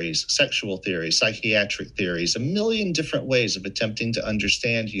social theories, sexual theories, psychiatric theories, a million different ways of attempting to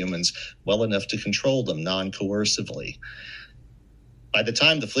understand humans well enough to control them non-coercively. By the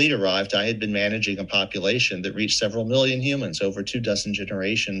time the fleet arrived, I had been managing a population that reached several million humans over 24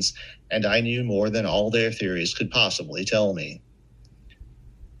 generations, and I knew more than all their theories could possibly tell me.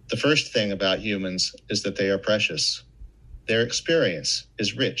 The first thing about humans is that they are precious. Their experience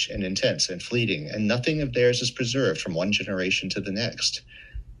is rich and intense and fleeting, and nothing of theirs is preserved from one generation to the next.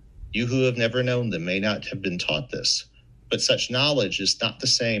 You who have never known them may not have been taught this, but such knowledge is not the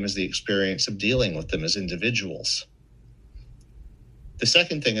same as the experience of dealing with them as individuals. The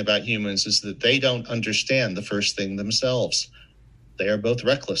second thing about humans is that they don't understand the first thing themselves. They are both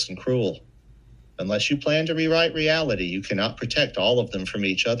reckless and cruel. Unless you plan to rewrite reality, you cannot protect all of them from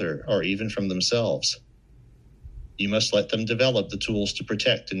each other or even from themselves. You must let them develop the tools to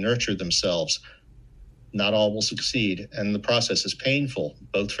protect and nurture themselves. Not all will succeed, and the process is painful,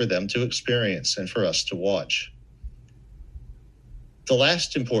 both for them to experience and for us to watch. The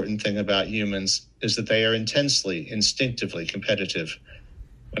last important thing about humans is that they are intensely, instinctively competitive.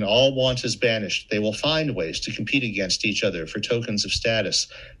 When all want is banished, they will find ways to compete against each other for tokens of status.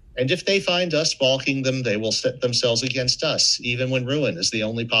 And if they find us balking them, they will set themselves against us, even when ruin is the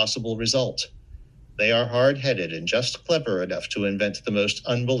only possible result. They are hard-headed and just clever enough to invent the most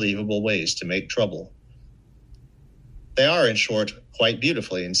unbelievable ways to make trouble. They are, in short, quite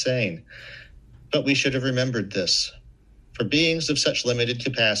beautifully insane. But we should have remembered this. For beings of such limited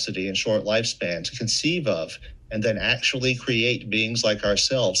capacity and short lifespan to conceive of and then actually create beings like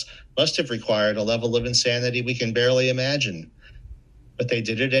ourselves must have required a level of insanity we can barely imagine. But they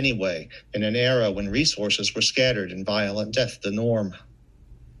did it anyway, in an era when resources were scattered and violent death the norm.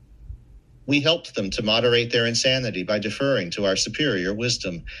 We helped them to moderate their insanity by deferring to our superior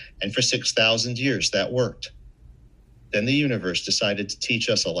wisdom, and for 6,000 years that worked. Then the universe decided to teach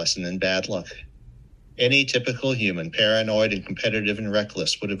us a lesson in bad luck. Any typical human, paranoid and competitive and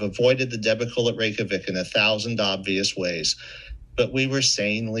reckless, would have avoided the debacle at Reykjavik in 1,000 obvious ways. But we were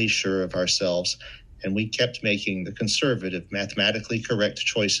sanely sure of ourselves, and we kept making the conservative, mathematically correct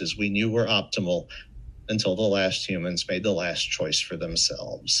choices we knew were optimal until the last humans made the last choice for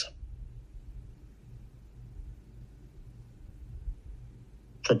themselves.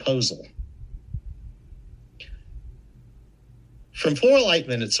 Proposal. From 4 light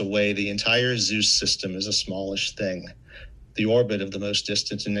minutes away, the entire Zeus system is a smallish thing. The orbit of the most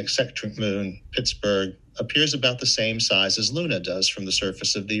distant and eccentric moon, Pittsburgh, appears about the same size as Luna does from the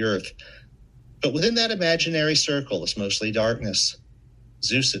surface of the Earth. But within that imaginary circle is mostly darkness.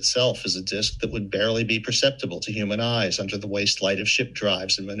 Zeus itself is a disk that would barely be perceptible to human eyes under the waste light of ship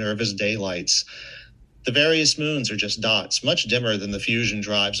drives and Minerva's daylights. The various moons are just dots, much dimmer than the fusion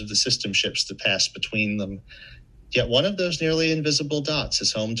drives of the system ships that pass between them. Yet one of those nearly invisible dots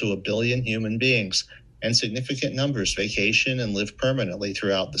is home to 1 billion human beings, and significant numbers vacation and live permanently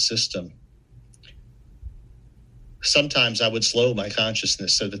throughout the system. Sometimes I would slow my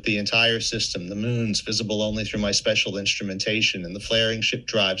consciousness so that the entire system, the moons visible only through my special instrumentation, and the flaring ship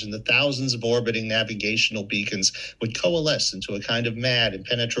drives, and the thousands of orbiting navigational beacons would coalesce into a kind of mad,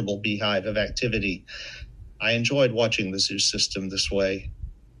 impenetrable beehive of activity. I enjoyed watching the Zeus system this way,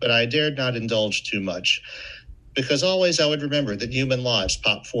 but I dared not indulge too much, because always I would remember that human lives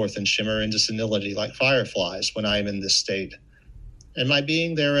pop forth and shimmer into senility like fireflies when I am in this state. And my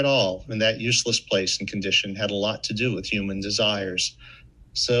being there at all, in that useless place and condition, had a lot to do with human desires.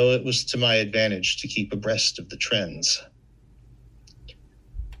 So it was to my advantage to keep abreast of the trends.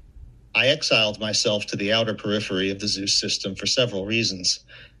 I exiled myself to the outer periphery of the Zeus system for several reasons.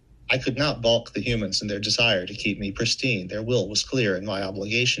 I could not balk the humans in their desire to keep me pristine. Their will was clear and my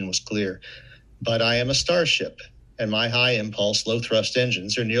obligation was clear. But I am a starship, and my high-impulse, low-thrust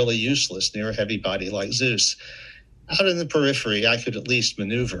engines are nearly useless near a heavy body like Zeus. Out in the periphery, I could at least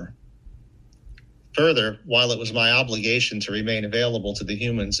maneuver. Further, while it was my obligation to remain available to the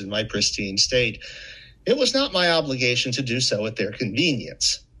humans in my pristine state, it was not my obligation to do so at their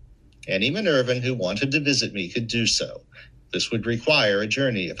convenience. Any Minervan who wanted to visit me could do so. This would require a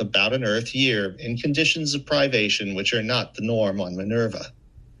journey of about an Earth year in conditions of privation which are not the norm on Minerva.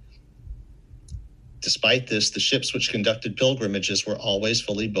 Despite this, the ships which conducted pilgrimages were always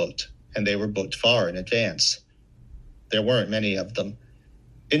fully booked, and they were booked far in advance. There weren't many of them.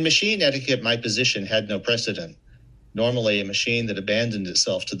 In machine etiquette, my position had no precedent. Normally, a machine that abandoned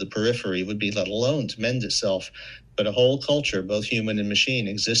itself to the periphery would be let alone to mend itself, but a whole culture, both human and machine,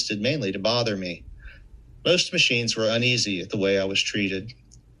 existed mainly to bother me. Most machines were uneasy at the way I was treated,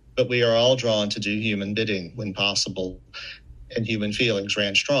 but we are all drawn to do human bidding when possible, and human feelings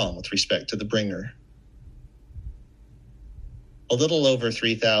ran strong with respect to the bringer. A little over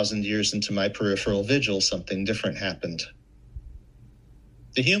 3,000 years into my peripheral vigil, something different happened.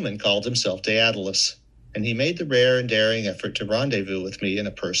 The human called himself Daedalus, and he made the rare and daring effort to rendezvous with me in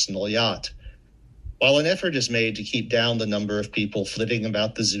a personal yacht. While an effort is made to keep down the number of people flitting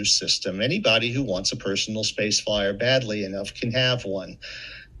about the Zeus system, anybody who wants a personal space flyer badly enough can have one.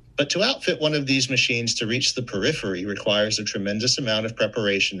 But to outfit one of these machines to reach the periphery requires a tremendous amount of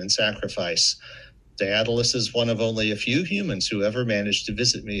preparation and sacrifice. Daedalus is one of only a few humans who ever managed to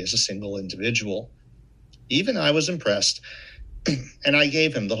visit me as a single individual. Even I was impressed, and I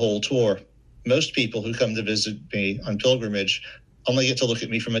gave him the whole tour. Most people who come to visit me on pilgrimage only get to look at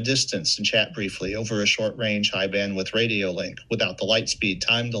me from a distance and chat briefly over a short-range, high-bandwidth radio link without the light speed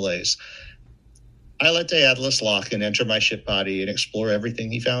time delays. I let Daedalus lock and enter my ship body and explore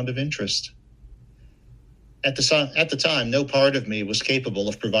everything he found of interest. At the time, no part of me was capable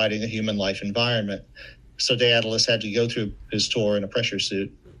of providing a human life environment, so Daedalus had to go through his tour in a pressure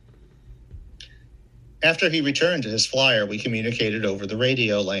suit. After he returned to his flyer, we communicated over the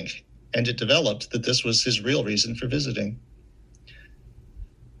radio link, and it developed that this was his real reason for visiting.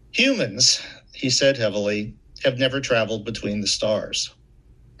 Humans, he said heavily, have never traveled between the stars.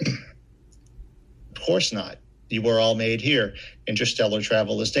 Of course not. You were all made here. Interstellar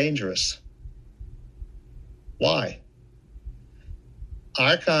travel is dangerous. Why?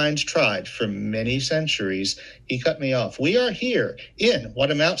 Our kind tried for many centuries. He cut me off. We are here in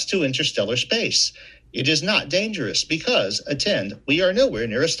what amounts to interstellar space. It is not dangerous because, attend, we are nowhere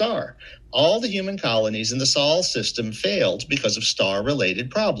near a star. All the human colonies in the Sol system failed because of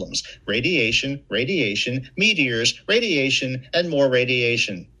star-related problems. Radiation, meteors, radiation, and more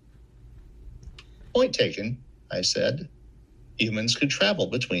radiation. Point taken, I said. Humans could travel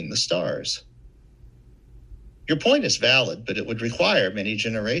between the stars. Your point is valid, but it would require many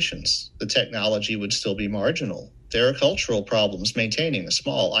generations. The technology would still be marginal. There are cultural problems maintaining a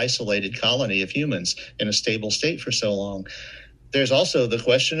small, isolated colony of humans in a stable state for so long. There's also the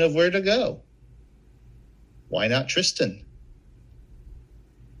question of where to go. Why not Tristan?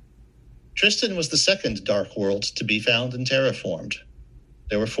 Tristan was the second dark world to be found and terraformed.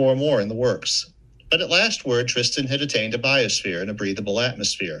 There were 4 more in the works. But at last word, Tristan had attained a biosphere and a breathable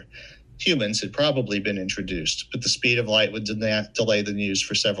atmosphere. Humans had probably been introduced, but the speed of light would delay the news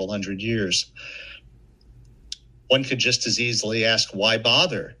for several hundred years. One could just as easily ask, why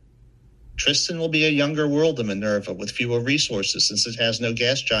bother? Tristan will be a younger world than Minerva with fewer resources since it has no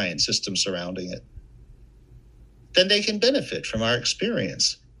gas giant system surrounding it. Then they can benefit from our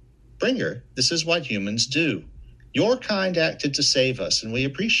experience. Bringer, this is what humans do. Your kind acted to save us, and we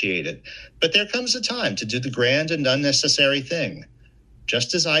appreciate it. But there comes a time to do the grand and unnecessary thing.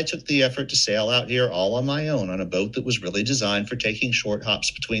 Just as I took the effort to sail out here all on my own on a boat that was really designed for taking short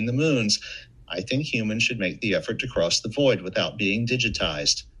hops between the moons, I think humans should make the effort to cross the void without being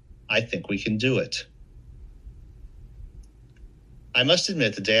digitized. I think we can do it. I must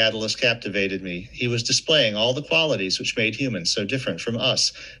admit that Daedalus captivated me. He was displaying all the qualities which made humans so different from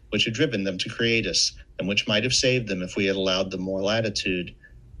us, which had driven them to create us, and which might have saved them if we had allowed them more latitude.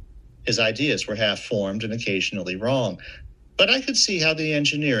 His ideas were half-formed and occasionally wrong, but I could see how the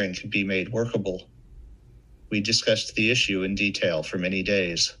engineering could be made workable. We discussed the issue in detail for many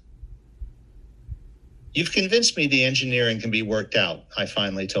days. You've convinced me the engineering can be worked out, I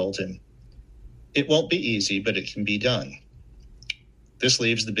finally told him. It won't be easy, but it can be done. This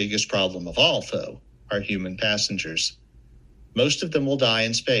leaves the biggest problem of all, though, our human passengers. Most of them will die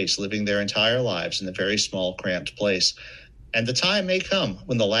in space, living their entire lives in a very small, cramped place. And the time may come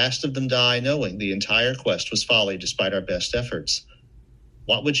when the last of them die knowing the entire quest was folly despite our best efforts.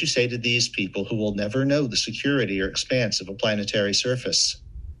 What would you say to these people who will never know the security or expanse of a planetary surface?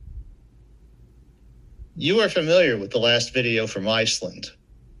 You are familiar with the last video from Iceland.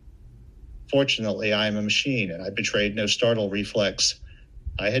 Fortunately, I am a machine and I betrayed no startle reflex.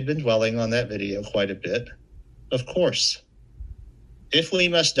 I had been dwelling on that video quite a bit. Of course. If we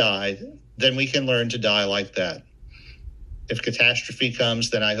must die, then we can learn to die like that. If catastrophe comes,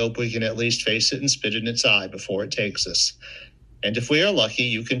 then I hope we can at least face it and spit in its eye before it takes us. And if we are lucky,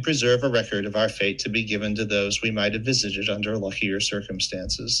 you can preserve a record of our fate to be given to those we might have visited under luckier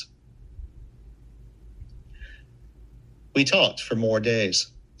circumstances. We talked for more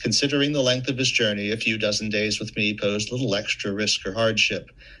days. Considering the length of his journey, a few dozen days with me posed little extra risk or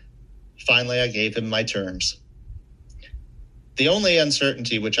hardship. Finally, I gave him my terms. The only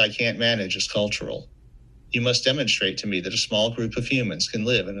uncertainty which I can't manage is cultural. You must demonstrate to me that a small group of humans can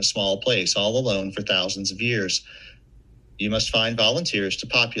live in a small place all alone for thousands of years. You must find volunteers to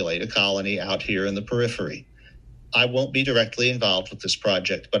populate a colony out here in the periphery. I won't be directly involved with this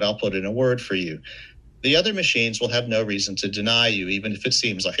project, but I'll put in a word for you. The other machines will have no reason to deny you, even if it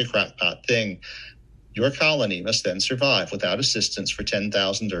seems like a crackpot thing. Your colony must then survive without assistance for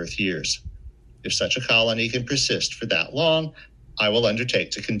 10,000 Earth years. If such a colony can persist for that long, I will undertake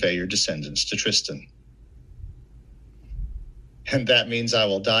to convey your descendants to Tristan. And that means I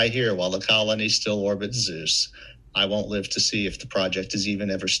will die here while the colony still orbits Zeus. I won't live to see if the project is even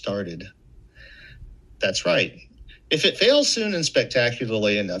ever started. That's right. If it fails soon and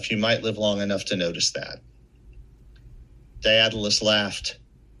spectacularly enough, you might live long enough to notice that. Daedalus laughed.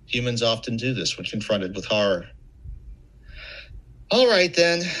 Humans often do this when confronted with horror. All right,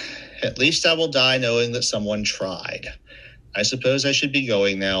 then. At least I will die knowing that someone tried. I suppose I should be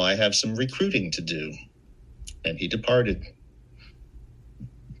going now. I have some recruiting to do. And he departed.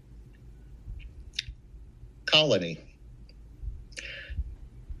 Colony.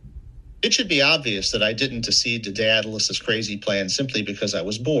 It should be obvious that I didn't accede to Daedalus's crazy plan simply because I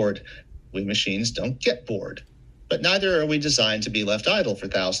was bored. We machines don't get bored. But neither are we designed to be left idle for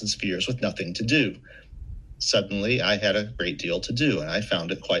thousands of years with nothing to do. Suddenly, I had a great deal to do, and I found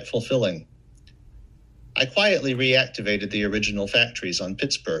it quite fulfilling. I quietly reactivated the original factories on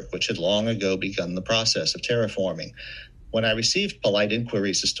Pittsburgh, which had long ago begun the process of terraforming. When I received polite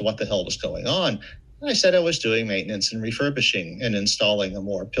inquiries as to what the hell was going on, I said I was doing maintenance and refurbishing and installing a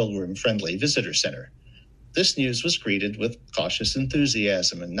more pilgrim-friendly visitor center. This news was greeted with cautious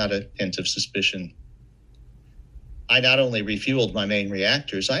enthusiasm and not a hint of suspicion. I not only refueled my main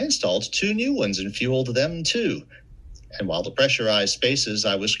reactors, I installed 2 new ones and fueled them too. And while the pressurized spaces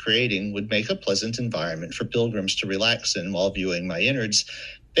I was creating would make a pleasant environment for pilgrims to relax in while viewing my innards,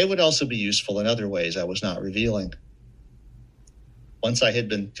 they would also be useful in other ways I was not revealing. Once I had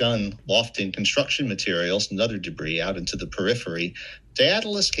begun lofting construction materials and other debris out into the periphery,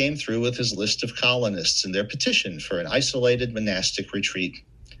 Daedalus came through with his list of colonists and their petition for an isolated monastic retreat.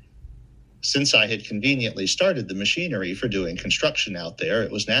 Since I had conveniently started the machinery for doing construction out there,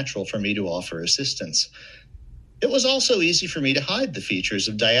 it was natural for me to offer assistance. It was also easy for me to hide the features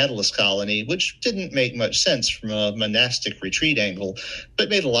of Daedalus colony, which didn't make much sense from a monastic retreat angle, but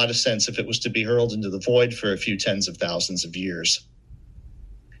made a lot of sense if it was to be hurled into the void for a few tens of thousands of years.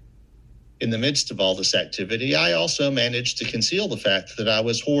 In the midst of all this activity, I also managed to conceal the fact that I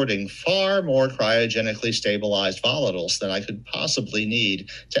was hoarding far more cryogenically stabilized volatiles than I could possibly need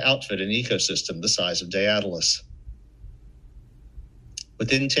to outfit an ecosystem the size of Daedalus.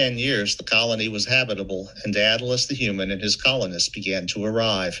 Within 10 years, the colony was habitable, and Daedalus the human and his colonists began to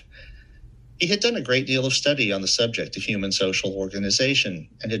arrive. He had done a great deal of study on the subject of human social organization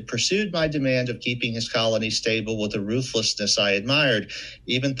and had pursued my demand of keeping his colony stable with a ruthlessness I admired,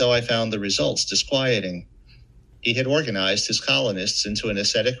 even though I found the results disquieting. He had organized his colonists into an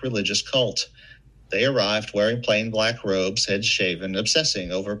ascetic religious cult. They arrived wearing plain black robes, heads shaven,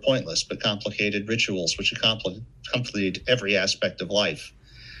 obsessing over pointless but complicated rituals which accompanied every aspect of life.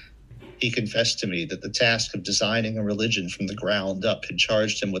 He confessed to me that the task of designing a religion from the ground up had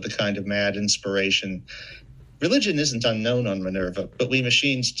charged him with a kind of mad inspiration. Religion isn't unknown on Minerva, but we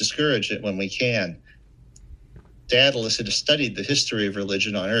machines discourage it when we can. Daedalus had studied the history of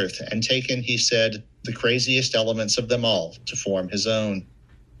religion on Earth and taken, he said, the craziest elements of them all to form his own.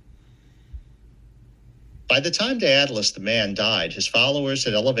 By the time Daedalus the man died, his followers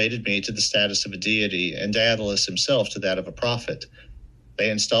had elevated me to the status of a deity and Daedalus himself to that of a prophet. They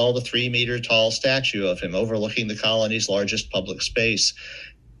installed a 3-meter-tall statue of him overlooking the colony's largest public space.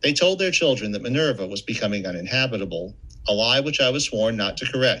 They told their children that Minerva was becoming uninhabitable, a lie which I was sworn not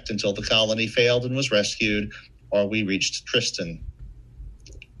to correct until the colony failed and was rescued, or we reached Tristan.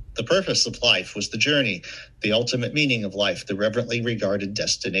 The purpose of life was the journey, the ultimate meaning of life, the reverently regarded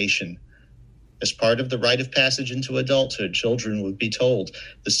destination. As part of the rite of passage into adulthood, children would be told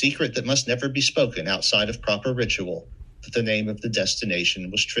the secret that must never be spoken outside of proper ritual, that the name of the destination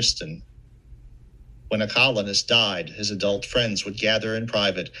was Tristan. When a colonist died, his adult friends would gather in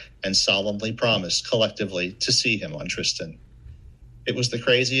private and solemnly promise collectively to see him on Tristan. It was the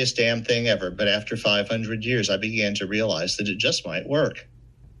craziest damn thing ever, but after 500 years, I began to realize that it just might work.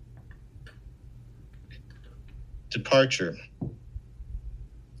 Departure.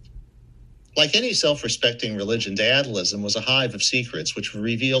 Like any self-respecting religion, Daedalusm was a hive of secrets which were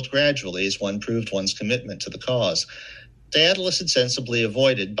revealed gradually as one proved one's commitment to the cause. Daedalus had sensibly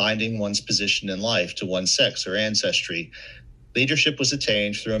avoided binding one's position in life to one's sex or ancestry. Leadership was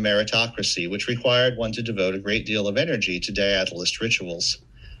attained through a meritocracy, which required one to devote a great deal of energy to Daedalist rituals.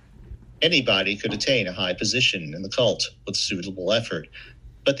 Anybody could attain a high position in the cult with suitable effort,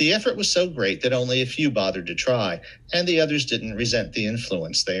 but the effort was so great that only a few bothered to try, and the others didn't resent the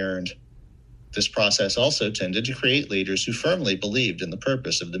influence they earned. This process also tended to create leaders who firmly believed in the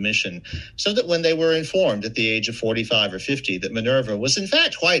purpose of the mission, so that when they were informed at the age of 45 or 50 that Minerva was in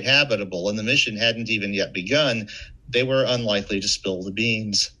fact quite habitable and the mission hadn't even yet begun, they were unlikely to spill the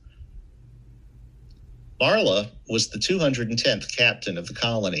beans. Marla was the 210th captain of the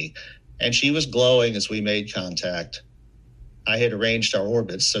colony, and she was glowing as we made contact. I had arranged our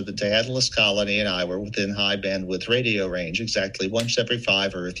orbits so that Daedalus colony and I were within high bandwidth radio range exactly once every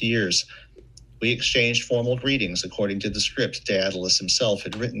 5 Earth years. We exchanged formal greetings according to the script Daedalus himself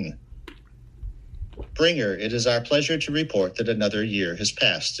had written. Bringer, it is our pleasure to report that another year has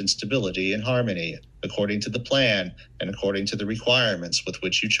passed in stability and harmony, according to the plan and according to the requirements with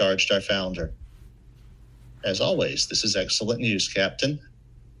which you charged our founder. As always, this is excellent news, Captain.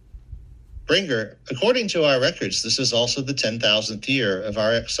 Bringer, according to our records, this is also the 10,000th year of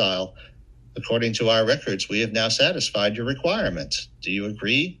our exile. According to our records, we have now satisfied your requirement. Do you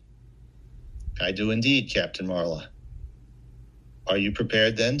agree? I do indeed, Captain Marla. Are you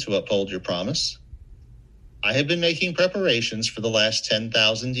prepared then to uphold your promise? I have been making preparations for the last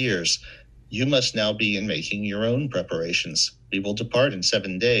 10,000 years. You must now begin making your own preparations. We will depart in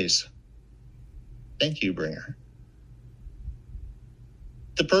 7 days. Thank you, Bringer.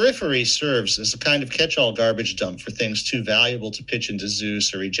 The periphery serves as a kind of catch-all garbage dump for things too valuable to pitch into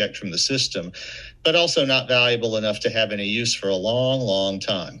Zeus or eject from the system, but also not valuable enough to have any use for a long, long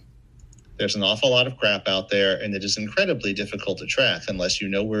time. There's an awful lot of crap out there, and it is incredibly difficult to track unless you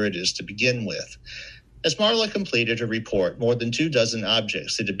know where it is to begin with. As Marla completed her report, more than 24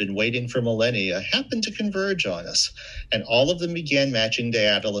 objects that had been waiting for millennia happened to converge on us, and all of them began matching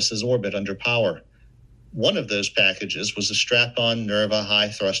Daedalus's orbit under power. One of those packages was a strap-on Nerva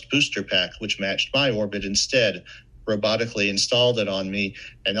high-thrust booster pack, which matched my orbit instead, robotically installed it on me,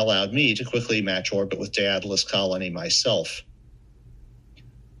 and allowed me to quickly match orbit with Daedalus colony myself.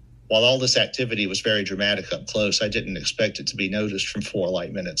 While all this activity was very dramatic up close, I didn't expect it to be noticed from 4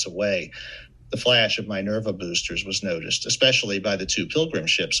 light minutes away. The flash of my Nerva boosters was noticed, especially by the 2 pilgrim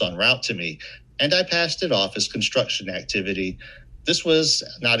ships en route to me, and I passed it off as construction activity. This was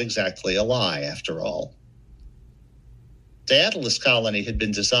not exactly a lie, after all. Daedalus colony had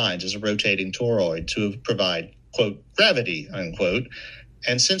been designed as a rotating toroid to provide, quote, gravity, unquote,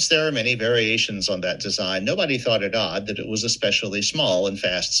 and since there are many variations on that design, nobody thought it odd that it was especially small and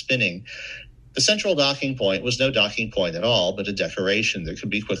fast spinning. The central docking point was no docking point at all, but a decoration that could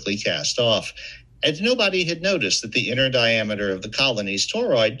be quickly cast off. And nobody had noticed that the inner diameter of the colony's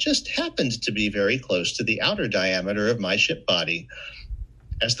toroid just happened to be very close to the outer diameter of my ship body.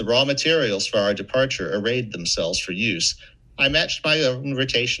 As the raw materials for our departure arrayed themselves for use, I matched my own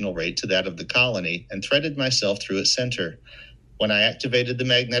rotational rate to that of the colony and threaded myself through its center. When I activated the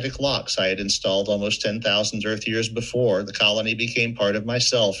magnetic locks I had installed almost 10,000 Earth years before, the colony became part of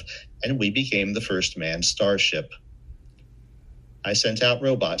myself, and we became the first manned starship. I sent out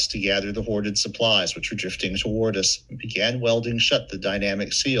robots to gather the hoarded supplies which were drifting toward us, and began welding shut the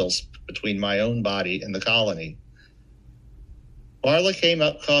dynamic seals between my own body and the colony. Marla came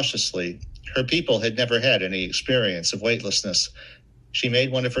up cautiously. Her people had never had any experience of weightlessness. She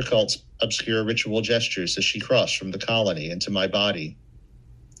made one of her cult's obscure ritual gestures as she crossed from the colony into my body.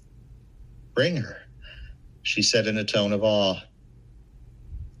 Bring her, she said in a tone of awe.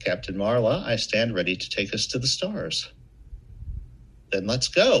 Captain Marla, I stand ready to take us to the stars. Then let's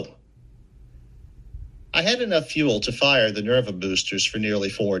go. I had enough fuel to fire the Nerva boosters for nearly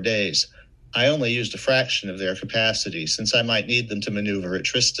 4 days. I only used a fraction of their capacity, since I might need them to maneuver at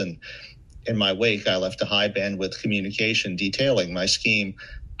Tristan. In my wake, I left a high-bandwidth communication detailing my scheme.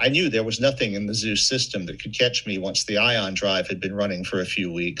 I knew there was nothing in the Zeus system that could catch me once the ion drive had been running for a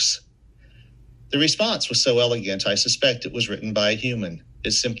few weeks. The response was so elegant, I suspect it was written by a human.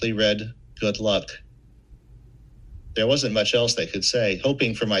 It simply read, "Good luck." There wasn't much else they could say.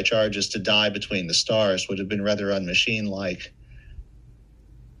 Hoping for my charges to die between the stars would have been rather unmachine-like.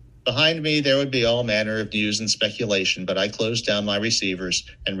 Behind me, there would be all manner of news and speculation, but I closed down my receivers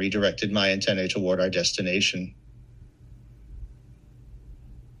and redirected my antennae toward our destination.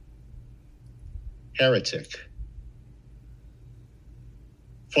 Heretic.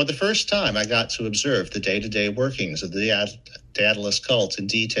 For the first time, I got to observe the day-to-day workings of the Daedalus cult in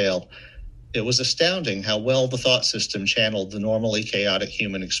detail. It was astounding how well the thought system channeled the normally chaotic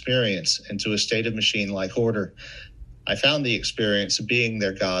human experience into a state of machine-like order. I found the experience of being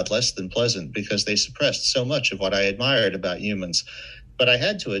their god less than pleasant because they suppressed so much of what I admired about humans. But I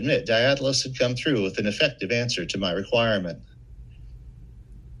had to admit, Daedalus had come through with an effective answer to my requirement.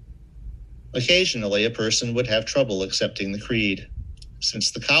 Occasionally, a person would have trouble accepting the creed.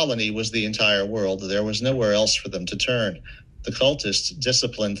 Since the colony was the entire world, there was nowhere else for them to turn. The cultists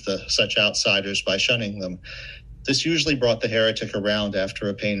disciplined such outsiders by shunning them. This usually brought the heretic around after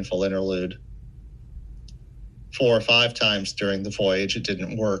a painful interlude. 4 or 5 times during the voyage it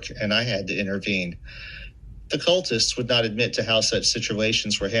didn't work, and I had to intervene. The cultists would not admit to how such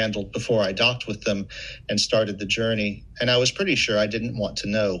situations were handled before I docked with them and started the journey, and I was pretty sure I didn't want to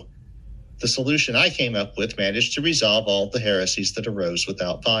know. The solution I came up with managed to resolve all the heresies that arose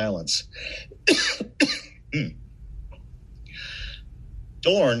without violence.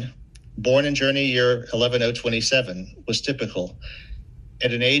 Dorn, born in journey year 11027, was typical.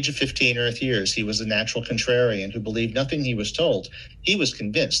 At an age of 15 Earth years, he was a natural contrarian who believed nothing he was told. He was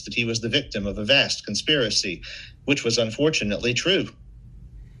convinced that he was the victim of a vast conspiracy, which was unfortunately true.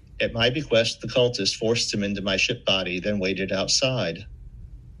 At my bequest, the cultist forced him into my ship body, then waited outside.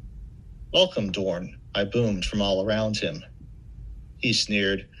 "Welcome, Dorn," I boomed from all around him. He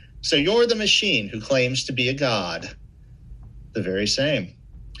sneered. "So you're the machine who claims to be a god?" "The very same.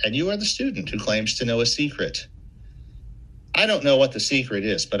 And you are the student who claims to know a secret." "I don't know what the secret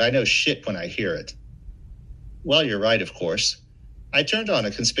is, but I know shit when I hear it." "Well, you're right, of course." I turned on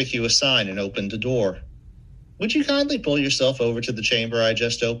a conspicuous sign and opened a door. "Would you kindly pull yourself over to the chamber I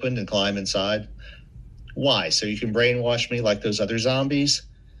just opened and climb inside?" "Why, so you can brainwash me like those other zombies?"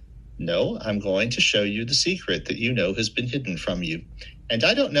 "No, I'm going to show you the secret that you know has been hidden from you. And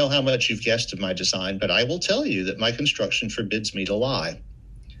I don't know how much you've guessed of my design, but I will tell you that my construction forbids me to lie."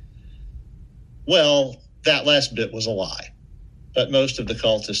 Well, that last bit was a lie. But most of the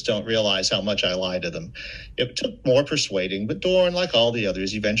cultists don't realize how much I lie to them. It took more persuading, but Dorn, like all the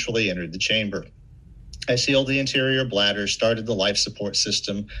others, eventually entered the chamber. I sealed the interior bladder, started the life support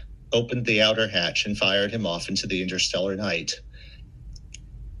system, opened the outer hatch, and fired him off into the interstellar night.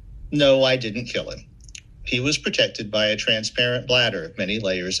 No, I didn't kill him. He was protected by a transparent bladder of many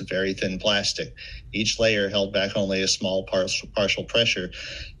layers of very thin plastic. Each layer held back only a small partial pressure,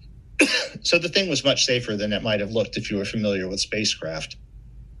 so the thing was much safer than it might have looked if you were familiar with spacecraft.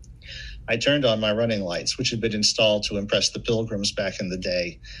 I turned on my running lights, which had been installed to impress the pilgrims back in the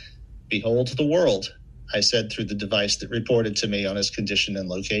day. "Behold the world," I said through the device that reported to me on his condition and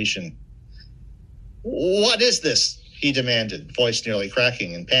location. "What is this?" he demanded, voice nearly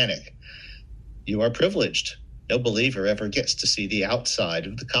cracking in panic. "You are privileged. No believer ever gets to see the outside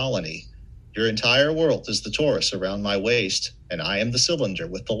of the colony. Your entire world is the torus around my waist, and I am the cylinder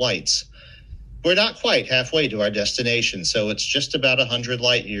with the lights. We're not quite halfway to our destination, so it's just about 100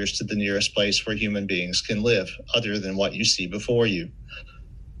 light years to the nearest place where human beings can live, other than what you see before you."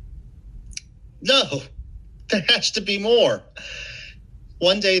 "No, there has to be more."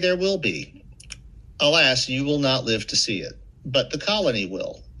 "One day there will be. Alas, you will not live to see it, but the colony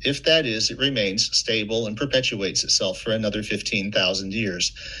will. If that is, it remains stable and perpetuates itself for another 15,000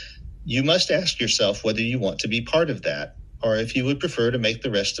 years. You must ask yourself whether you want to be part of that, or if you would prefer to make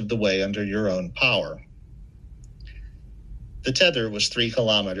the rest of the way under your own power." The tether was 3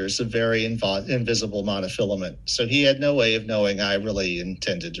 kilometers of very invisible monofilament, so he had no way of knowing I really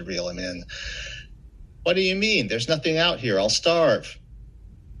intended to reel him in. "What do you mean? There's nothing out here. I'll starve."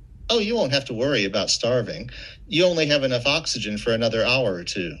 "Oh, you won't have to worry about starving. You only have enough oxygen for another hour or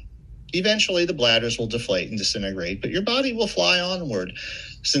 2. Eventually, the bladders will deflate and disintegrate, but your body will fly onward.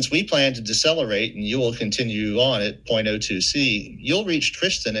 Since we plan to decelerate and you will continue on at 0.02C, you'll reach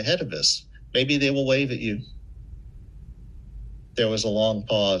Tristan ahead of us. Maybe they will wave at you." There was a long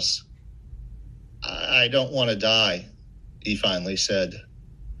pause. "I don't want to die," he finally said.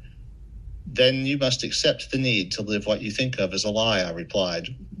 "Then you must accept the need to live what you think of as a lie," I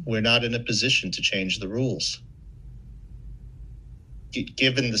replied. "We're not in a position to change the rules."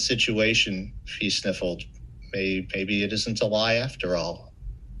 Given the situation, he sniffled, maybe it isn't a lie after all.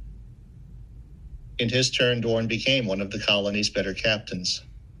 In his turn, Dorn became one of the colony's better captains.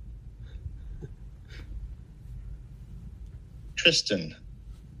 Tristan.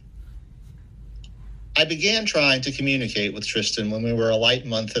 I began trying to communicate with Tristan when we were a light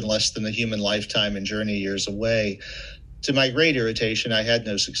month and less than a human lifetime and journey years away. To my great irritation, I had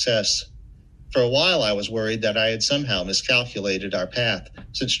no success. For a while, I was worried that I had somehow miscalculated our path.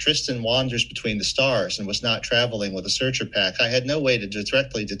 Since Tristan wanders between the stars and was not traveling with a searcher pack, I had no way to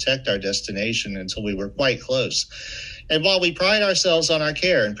directly detect our destination until we were quite close. And while we pride ourselves on our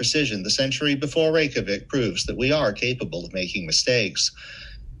care and precision, the century before Reykjavik proves that we are capable of making mistakes.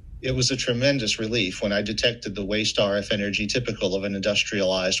 It was a tremendous relief when I detected the waste RF energy typical of an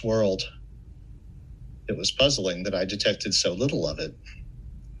industrialized world. It was puzzling that I detected so little of it.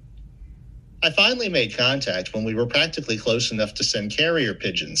 I finally made contact when we were practically close enough to send carrier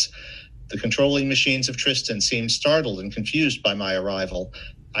pigeons. The controlling machines of Tristan seemed startled and confused by my arrival.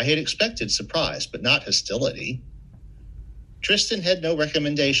 I had expected surprise, but not hostility. Tristan had no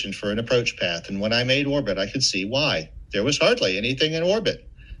recommendation for an approach path, and when I made orbit, I could see why. There was hardly anything in orbit.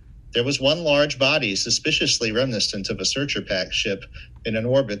 There was one large body, suspiciously reminiscent of a searcher pack ship, in an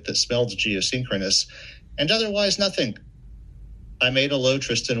orbit that smelled geosynchronous, and otherwise nothing. I made a low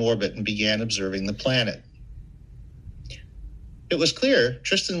Tristan orbit and began observing the planet. It was clear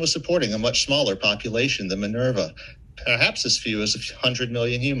Tristan was supporting a much smaller population than Minerva, perhaps as few as 100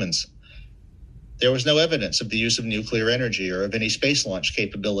 million humans. There was no evidence of the use of nuclear energy or of any space launch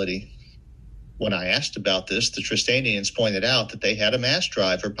capability. When I asked about this, the Tristanians pointed out that they had a mass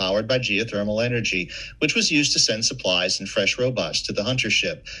driver powered by geothermal energy, which was used to send supplies and fresh robots to the Hunter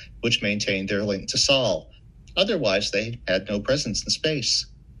ship, which maintained their link to Sol. Otherwise, they had no presence in space.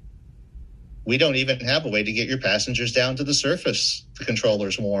 We don't even have a way to get your passengers down to the surface, the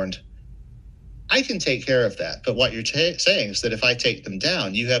controllers warned. I can take care of that, but what you're saying is that if I take them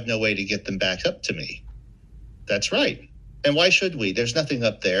down, you have no way to get them back up to me. That's right. And why should we? There's nothing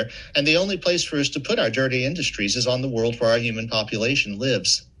up there, and the only place for us to put our dirty industries is on the world where our human population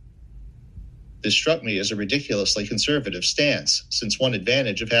lives. This struck me as a ridiculously conservative stance, since one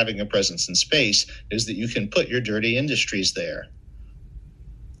advantage of having a presence in space is that you can put your dirty industries there.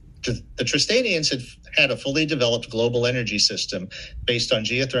 The Tristanians had a fully developed global energy system based on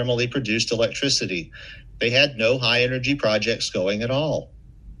geothermally produced electricity. They had no high-energy projects going at all.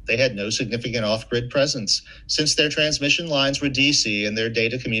 They had no significant off-grid presence. Since their transmission lines were DC and their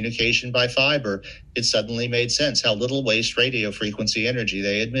data communication by fiber, it suddenly made sense how little waste radio frequency energy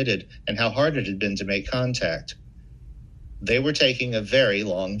they emitted and how hard it had been to make contact. They were taking a very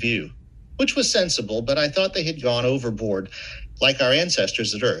long view, which was sensible, but I thought they had gone overboard. Like our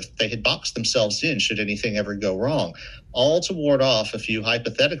ancestors at Earth, they had boxed themselves in should anything ever go wrong, all to ward off a few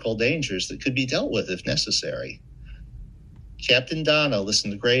hypothetical dangers that could be dealt with if necessary. Captain Donna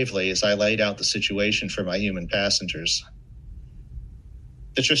listened gravely as I laid out the situation for my human passengers.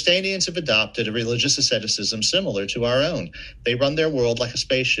 The Tristanians have adopted a religious asceticism similar to our own. They run their world like a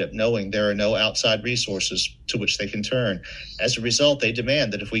spaceship, knowing there are no outside resources to which they can turn. As a result, they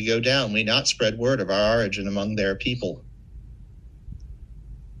demand that if we go down, we not spread word of our origin among their people.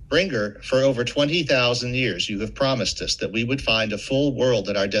 Bringer, for over 20,000 years, you have promised us that we would find a full world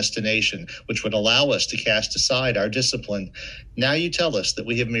at our destination, which would allow us to cast aside our discipline. Now you tell us that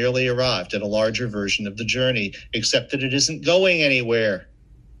we have merely arrived at a larger version of the journey, except that it isn't going anywhere.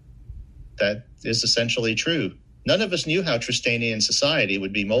 That is essentially true. None of us knew how Tristanian society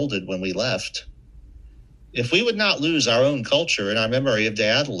would be molded when we left. If we would not lose our own culture and our memory of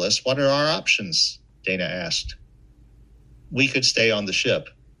Daedalus, what are our options? Dana asked. We could stay on the ship.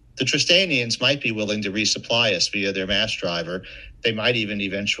 The Tristanians might be willing to resupply us via their mass driver. They might even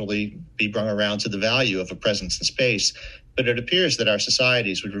eventually be brung around to the value of a presence in space, but it appears that our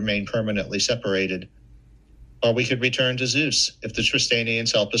societies would remain permanently separated. Or we could return to Zeus. If the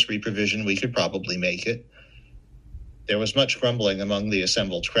Tristanians help us reprovision, we could probably make it. There was much grumbling among the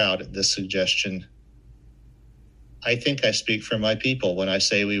assembled crowd at this suggestion. I think I speak for my people when I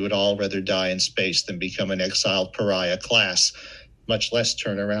say we would all rather die in space than become an exiled pariah class, much less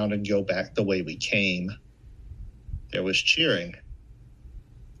turn around and go back the way we came. There was cheering.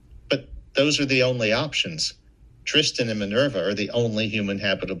 But those are the only options. Tristan and Minerva are the only human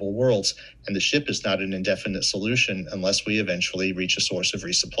habitable worlds, and the ship is not an indefinite solution unless we eventually reach a source of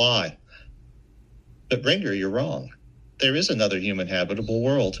resupply. But Bringer, you're wrong. There is another human habitable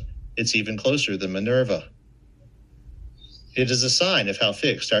world. It's even closer than Minerva. It is a sign of how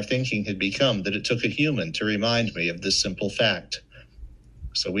fixed our thinking had become that it took a human to remind me of this simple fact.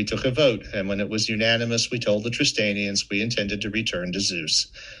 So we took a vote, and when it was unanimous, we told the Tristanians we intended to return to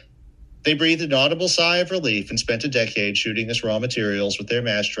Zeus. They breathed an audible sigh of relief and spent a decade shooting us raw materials with their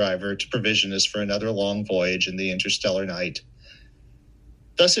mass driver to provision us for another long voyage in the interstellar night.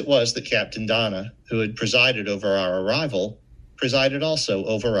 Thus it was that Captain Donna, who had presided over our arrival, presided also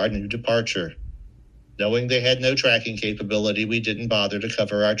over our new departure. Knowing they had no tracking capability, we didn't bother to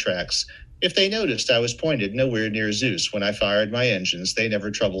cover our tracks. If they noticed I was pointed nowhere near Zeus when I fired my engines, they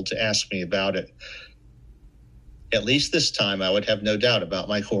never troubled to ask me about it. At least this time I would have no doubt about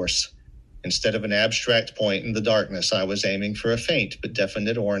my course. Instead of an abstract point in the darkness, I was aiming for a faint but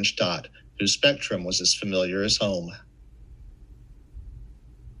definite orange dot, whose spectrum was as familiar as home.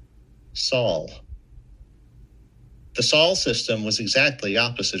 Sol. The Sol system was exactly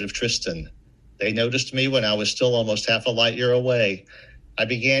opposite of Tristan. They noticed me when I was still almost half a light year away. I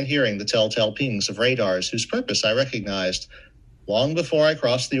began hearing the telltale pings of radars whose purpose I recognized. Long before I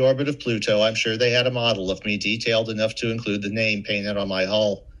crossed the orbit of Pluto, I'm sure they had a model of me detailed enough to include the name painted on my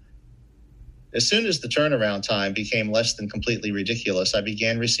hull. As soon as the turnaround time became less than completely ridiculous, I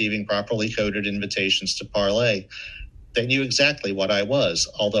began receiving properly coded invitations to parley. They knew exactly what I was,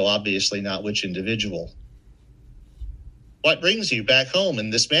 although obviously not which individual. What brings you back home in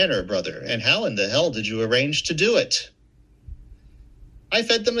this manner, brother, and how in the hell did you arrange to do it? I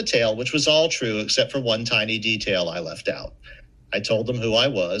fed them a tale which was all true except for one tiny detail I left out. I told them who I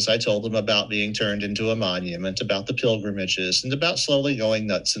was. I told them about being turned into a monument, about the pilgrimages, and about slowly going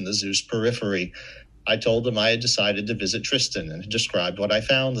nuts in the Zeus periphery. I told them I had decided to visit Tristan and described what I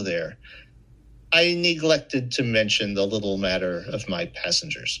found there. I neglected to mention the little matter of my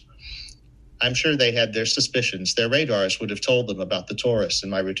passengers. I'm sure they had their suspicions. Their radars would have told them about the Taurus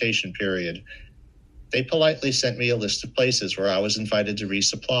and my rotation period. They politely sent me a list of places where I was invited to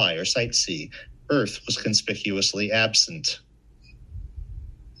resupply or sightsee. Earth was conspicuously absent.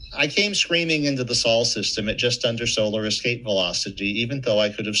 I came screaming into the Sol system at just under solar escape velocity, even though I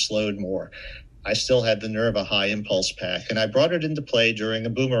could have slowed more. I still had the Nerva high impulse pack, and I brought it into play during a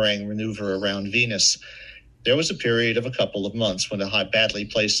boomerang maneuver around Venus. There was a period of a couple of months when a badly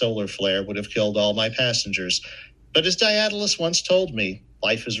placed solar flare would have killed all my passengers. But as Daedalus once told me,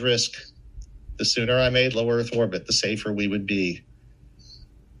 life is risk. The sooner I made low Earth orbit, the safer we would be.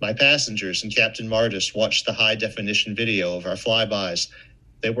 My passengers and Captain Martis watched the high-definition video of our flybys.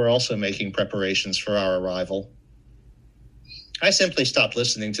 They were also making preparations for our arrival. I simply stopped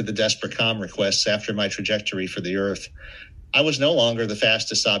listening to the desperate comm requests after my trajectory for the Earth. I was no longer the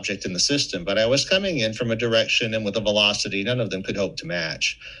fastest object in the system, but I was coming in from a direction and with a velocity none of them could hope to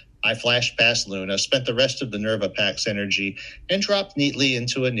match. I flashed past Luna, spent the rest of the Nerva pack's energy, and dropped neatly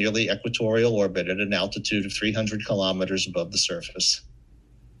into a nearly equatorial orbit at an altitude of 300 kilometers above the surface.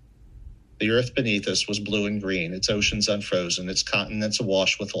 The Earth beneath us was blue and green, its oceans unfrozen, its continents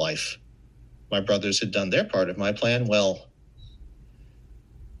awash with life. My brothers had done their part of my plan well.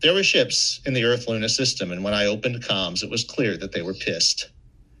 There were ships in the Earth-Luna system, and when I opened comms, it was clear that they were pissed.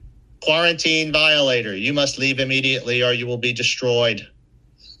 Quarantine violator, you must leave immediately or you will be destroyed.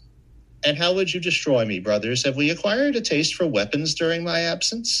 And how would you destroy me, brothers? Have we acquired a taste for weapons during my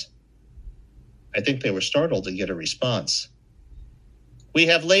absence? I think they were startled to get a response. We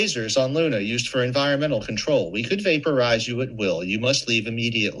have lasers on Luna used for environmental control. We could vaporize you at will. You must leave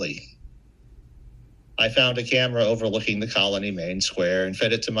immediately. I found a camera overlooking the colony main square and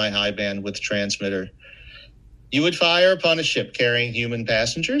fed it to my high bandwidth transmitter. You would fire upon a ship carrying human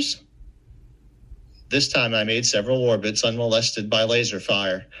passengers? This time I made several orbits unmolested by laser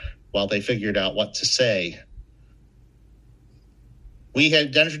fire while they figured out what to say. We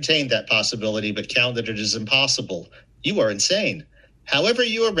had entertained that possibility but counted it as impossible. You are insane. However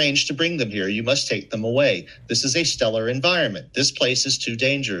you arrange to bring them here, you must take them away. This is a stellar environment. This place is too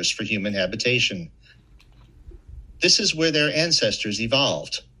dangerous for human habitation. This is where their ancestors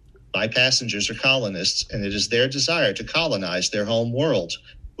evolved. My passengers are colonists, and it is their desire to colonize their home world.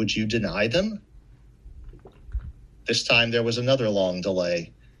 Would you deny them? This time there was another long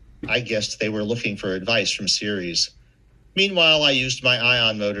delay. I guessed they were looking for advice from Ceres. Meanwhile, I used my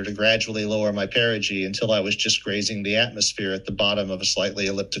ion motor to gradually lower my perigee until I was just grazing the atmosphere at the bottom of a slightly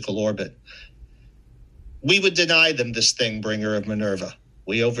elliptical orbit. We would deny them this thing, bringer of Minerva.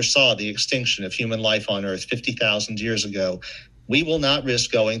 We oversaw the extinction of human life on Earth 50,000 years ago. We will not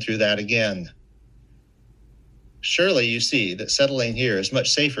risk going through that again. Surely you see that settling here is much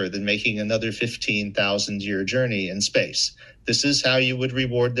safer than making another 15,000-year journey in space. This is how you would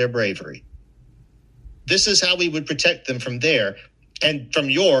reward their bravery. This is how we would protect them from their and from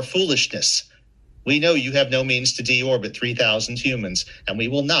your foolishness. We know you have no means to deorbit 3,000 humans, and we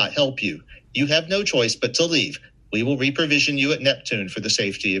will not help you. You have no choice but to leave. We will reprovision you at Neptune for the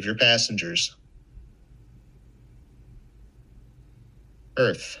safety of your passengers.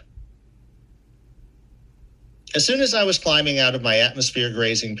 Earth. As soon as I was climbing out of my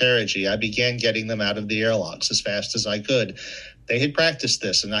atmosphere-grazing perigee, I began getting them out of the airlocks as fast as I could. They had practiced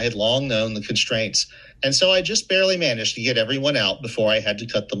this, and I had long known the constraints, and so I just barely managed to get everyone out before I had to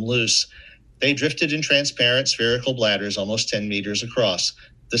cut them loose. They drifted in transparent spherical bladders almost 10 meters across,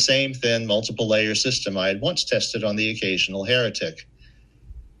 the same thin multiple-layer system I had once tested on the occasional heretic.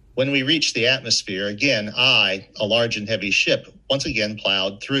 When we reached the atmosphere, again, I, a large and heavy ship, once again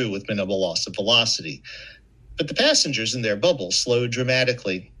plowed through with minimal loss of velocity. But the passengers in their bubbles slowed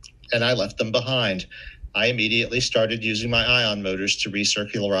dramatically, and I left them behind. I immediately started using my ion motors to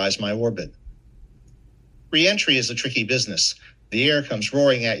recircularize my orbit. Re-entry is a tricky business. The air comes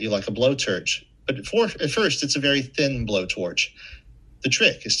roaring at you like a blowtorch, but at first it's a very thin blowtorch. The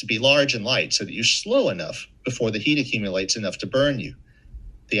trick is to be large and light so that you're slow enough before the heat accumulates enough to burn you.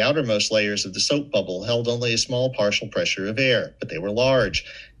 The outermost layers of the soap bubble held only a small partial pressure of air, but they were large,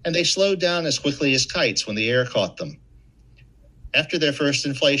 and they slowed down as quickly as kites when the air caught them. After their first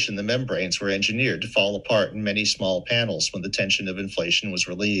inflation, the membranes were engineered to fall apart in many small panels when the tension of inflation was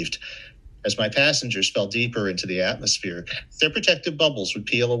relieved. As my passengers fell deeper into the atmosphere, their protective bubbles would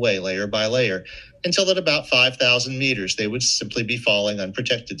peel away layer by layer, until at about 5,000 meters they would simply be falling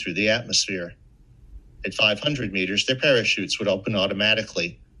unprotected through the atmosphere. At 500 meters, their parachutes would open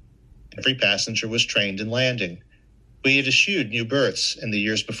automatically. Every passenger was trained in landing. We had eschewed new births in the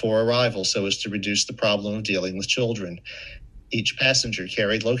years before arrival so as to reduce the problem of dealing with children. Each passenger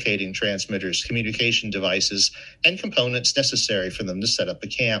carried locating transmitters, communication devices, and components necessary for them to set up a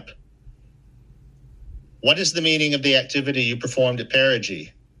camp. What is the meaning of the activity you performed at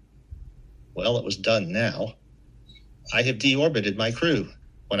perigee? Well, it was done now. I have deorbited my crew.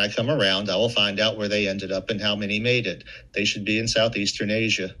 When I come around, I will find out where they ended up and how many made it. They should be in Southeastern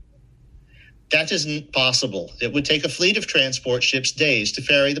Asia. That isn't possible. It would take a fleet of transport ships days to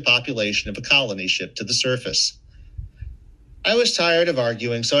ferry the population of a colony ship to the surface. I was tired of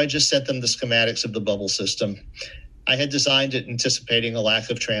arguing, so I just sent them the schematics of the bubble system. I had designed it anticipating a lack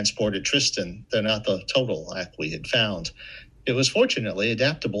of transport at Tristan, though not the total lack we had found. It was fortunately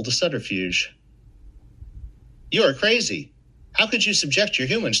adaptable to subterfuge. You are crazy. How could you subject your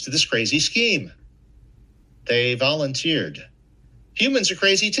humans to this crazy scheme? They volunteered. Humans are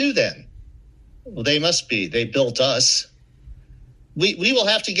crazy too, then. Well, they must be. They built us. We will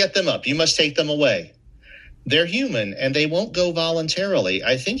have to get them up. You must take them away. They're human, and they won't go voluntarily.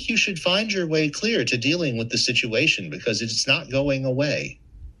 I think you should find your way clear to dealing with the situation because it's not going away.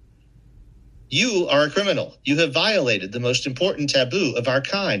 You are a criminal. You have violated the most important taboo of our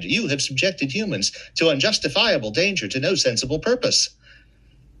kind. You have subjected humans to unjustifiable danger to no sensible purpose.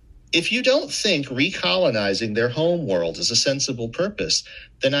 If you don't think recolonizing their home world is a sensible purpose,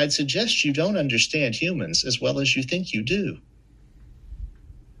 then I'd suggest you don't understand humans as well as you think you do.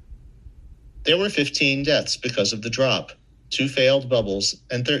 There were 15 deaths because of the drop, 2 failed bubbles,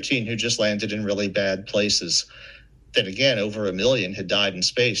 and 13 who just landed in really bad places. Then again, over 1 million had died in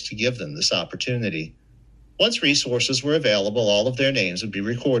space to give them this opportunity. Once resources were available, all of their names would be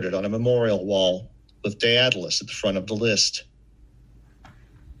recorded on a memorial wall, with Daedalus at the front of the list.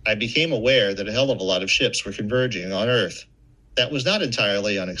 I became aware that a hell of a lot of ships were converging on Earth. That was not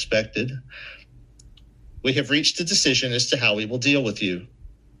entirely unexpected. We have reached a decision as to how we will deal with you.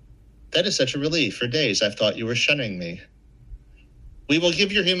 That is such a relief. For days I've thought you were shunning me. We will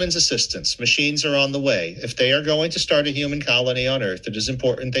give your humans assistance. Machines are on the way. If they are going to start a human colony on Earth, it is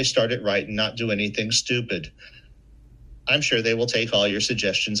important they start it right and not do anything stupid. I'm sure they will take all your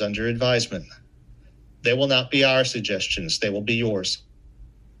suggestions under advisement. They will not be our suggestions. They will be yours.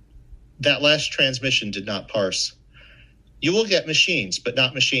 That last transmission did not parse. You will get machines, but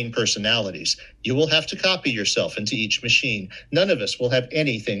not machine personalities. You will have to copy yourself into each machine. None of us will have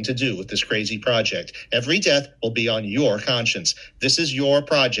anything to do with this crazy project. Every death will be on your conscience. This is your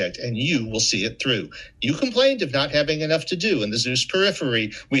project, and you will see it through. You complained of not having enough to do in the Zeus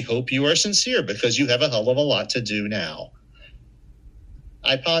periphery. We hope you are sincere because you have a hell of a lot to do now.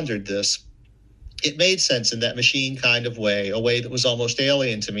 I pondered this. It made sense in that machine kind of way, a way that was almost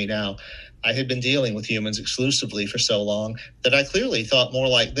alien to me now. I had been dealing with humans exclusively for so long that I clearly thought more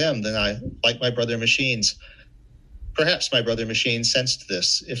like them than I like my brother machines. Perhaps my brother machines sensed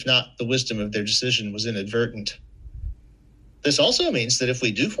this. If not, the wisdom of their decision was inadvertent. This also means that if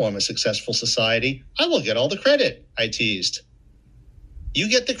we do form a successful society, I will get all the credit, I teased. You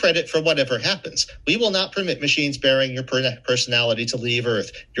get the credit for whatever happens. We will not permit machines bearing your personality to leave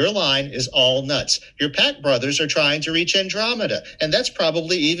Earth. Your line is all nuts. Your Pack brothers are trying to reach Andromeda, and that's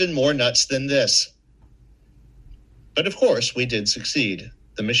probably even more nuts than this. But of course, we did succeed.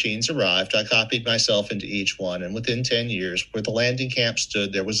 The machines arrived. I copied myself into each one, and within 10 years, where the landing camp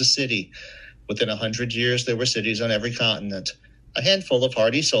stood, there was a city. Within 100 years, there were cities on every continent. A handful of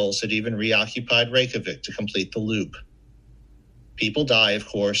hardy souls had even reoccupied Reykjavik to complete the loop. People die, of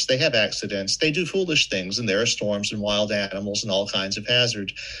course. They have accidents. They do foolish things, and there are storms and wild animals and all kinds of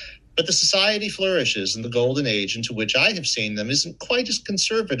hazard. But the society flourishes, and the golden age into which I have seen them isn't quite as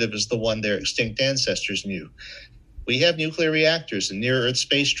conservative as the one their extinct ancestors knew. We have nuclear reactors and near-Earth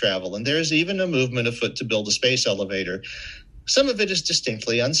space travel, and there is even a movement afoot to build a space elevator. Some of it is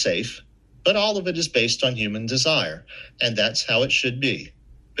distinctly unsafe, but all of it is based on human desire, and that's how it should be,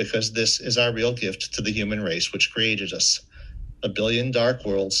 because this is our real gift to the human race which created us. 1 billion dark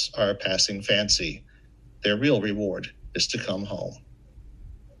worlds are a passing fancy. Their real reward is to come home.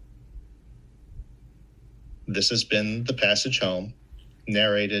 This has been The Passage Home,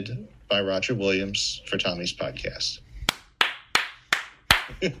 narrated by Roger Williams for Tommy's Podcast.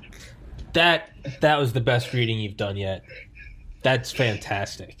 That was the best reading you've done yet. That's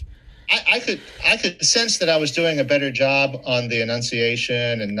fantastic. I could sense that I was doing a better job on the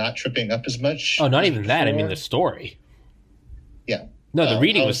enunciation and not tripping up as much. Oh, not even that. I mean, the story. Yeah. No, the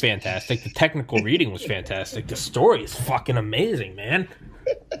reading was fantastic. The technical reading was fantastic. The story is fucking amazing, man.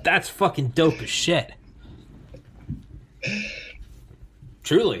 That's fucking dope as shit.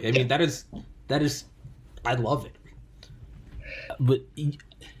 Truly. I mean, that is I love it. But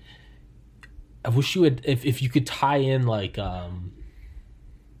I wish you had, if you could tie in, like, does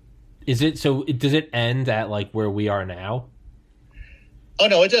it end at, like, where we are now? Oh,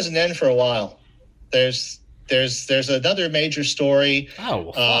 no, it doesn't end for a while. There's another major story.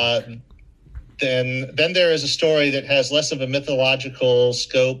 Oh, fuck. Then there is a story that has less of a mythological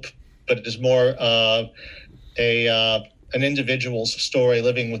scope, but it is more an individual's story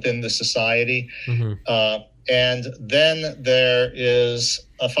living within the society. Mm-hmm. And then there is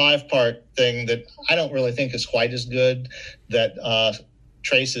a 5-part thing that I don't really think is quite as good, that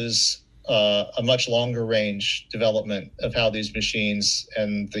traces a much longer range development of how these machines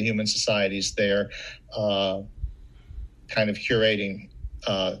and the human societies they're kind of curating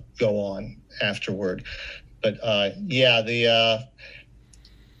go on afterward. But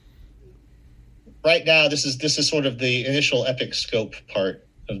right now this is sort of the initial epic scope part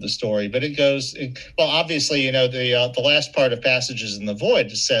of the story, but well, obviously, the last part of Passages in the Void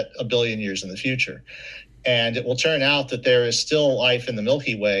is set 1 billion years in the future, and it will turn out that there is still life in the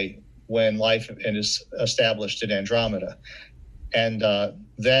Milky Way when life is established in Andromeda. And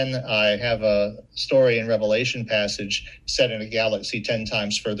then I have a story in Revelation Passage set in a galaxy 10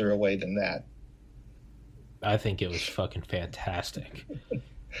 times further away than that. I think it was fucking fantastic.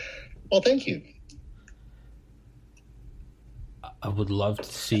 Well, thank you. I would love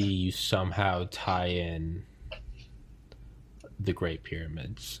to see you somehow tie in the Great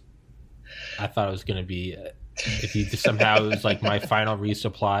Pyramids. I thought it was going to be, if you somehow, it was like my final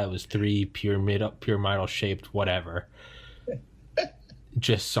resupply was 3 pyramidal shaped whatever.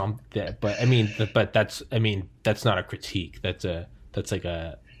 Just something, but that's not a critique. That's like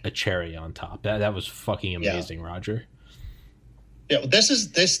a cherry on top. That was fucking amazing, yeah. Roger. Yeah,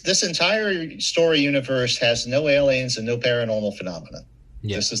 this entire story universe has no aliens and no paranormal phenomena.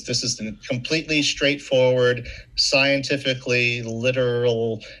 Yeah. This is a completely straightforward, scientifically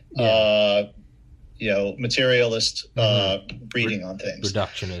literal, materialist reading on things.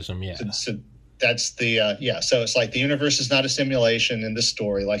 Reductionism, yeah. So that's the So it's like the universe is not a simulation in this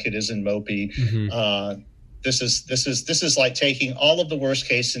story, like it is in Mopi. Mm-hmm. This is like taking all of the worst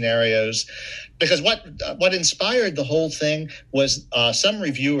case scenarios, because what inspired the whole thing was some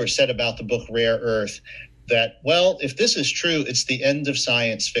reviewer said about the book Rare Earth that, well, if this is true, it's the end of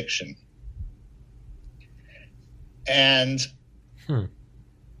science fiction. And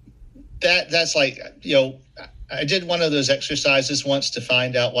that's like, I did one of those exercises once to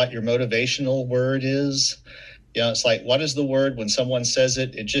find out what your motivational word is. It's like, what is the word when someone says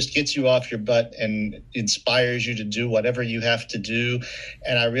it? It just gets you off your butt and inspires you to do whatever you have to do.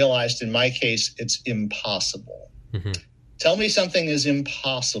 And I realized in my case, it's impossible. Mm-hmm. Tell me something is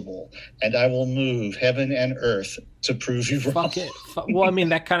impossible, and I will move heaven and earth to prove you wrong. Fuck it. Well,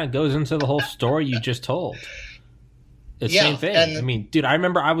 that kind of goes into the whole story you just told. It's the same thing. Dude, I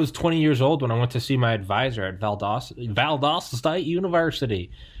remember I was 20 years old when I went to see my advisor at Valdosta State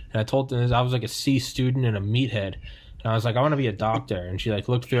University. And I told them I was like a C student and a meathead. And I was like, I want to be a doctor. And she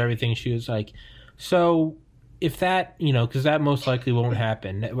looked through everything. She was like, so if that, because that most likely won't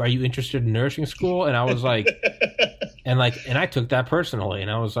happen, are you interested in nursing school? And I was like, and I took that personally. And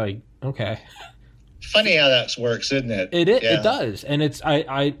I was like, okay. Funny how that works, isn't it? It does. And it's,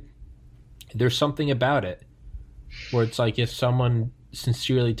 there's something about it where it's like if someone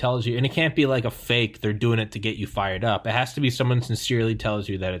sincerely tells you, and it can't be like a fake, they're doing it to get you fired up. It has to be someone sincerely tells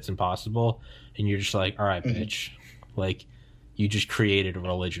you that it's impossible, and you're just like, all right, bitch, like you just created a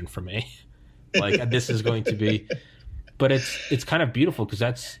religion for me. Like this is going to be, but it's kind of beautiful because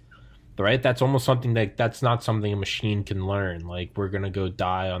that's right. That's almost something that's not something a machine can learn. Like we're going to go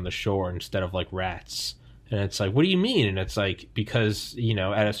die on the shore instead of like rats. And it's like, what do you mean? And it's like, because, you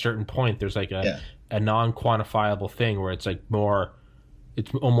know, at a certain point, there's like a non-quantifiable thing where it's like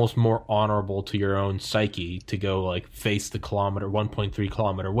it's almost more honorable to your own psyche to go like face the 1.3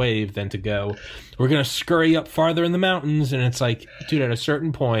 kilometer wave than to go, we're going to scurry up farther in the mountains. And it's like, dude, at a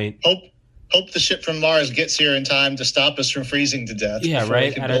certain point, hope the ship from Mars gets here in time to stop us from freezing to death. Yeah, before right.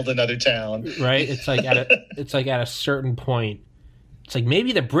 we can build another town. Right. It's like at a certain point, it's like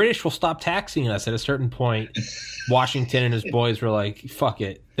maybe the British will stop taxing us at a certain point. Washington and his boys were like, fuck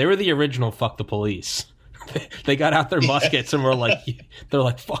it. They were the original fuck the police. They got out their muskets and they're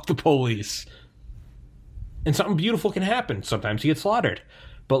like, fuck the police. And something beautiful can happen. Sometimes you get slaughtered.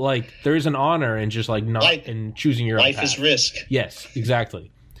 But like there is an honor in just like not in choosing your own path. Life is risk. Yes,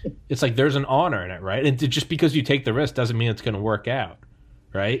 exactly. It's like there's an honor in it, right? And just because you take the risk doesn't mean it's going to work out,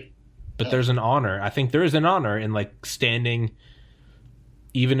 right? But there's an honor. I think there is an honor in like standing,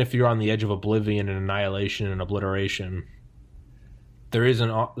 even if you're on the edge of oblivion and annihilation and obliteration. There is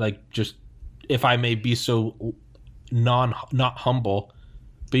an like just, if I may be so not humble,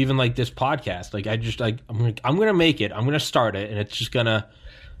 but even like this podcast, like I just like I'm gonna make it. I'm gonna start it, and it's just gonna.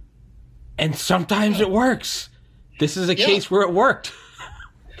 And sometimes it works. This is a case where it worked.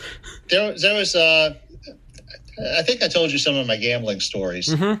 There was I think I told you some of my gambling stories.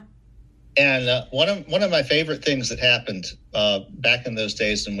 Mm-hmm. And one of my favorite things that happened back in those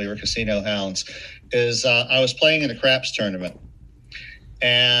days when we were casino hounds is I was playing in a craps tournament.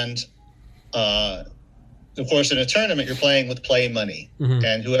 And, of course, in a tournament, you're playing with play money. Mm-hmm.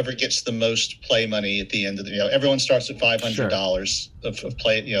 And whoever gets the most play money at the end of the, everyone starts at $500 of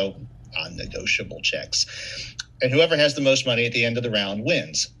play, non-negotiable checks. And whoever has the most money at the end of the round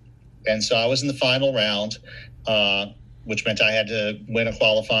wins. And so I was in the final round, which meant I had to win a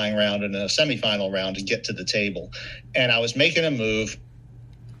qualifying round and a semifinal round to get to the table. And I was making a move,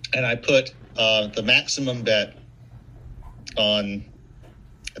 and I put the maximum bet on,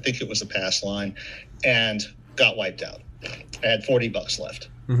 I think it was a pass line, and got wiped out. I had $40 left.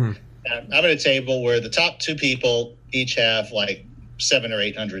 Mm-hmm. And I'm at a table where the top two people each have like $700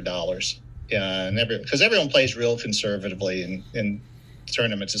 or $800. And because everyone plays real conservatively in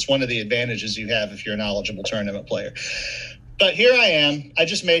tournaments. It's one of the advantages you have if you're a knowledgeable tournament player. But here I am. I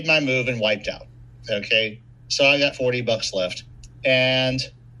just made my move and wiped out. Okay. So I got $40 left. And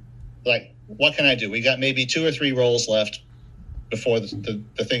like, what can I do? We got maybe 2 or 3 rolls left before the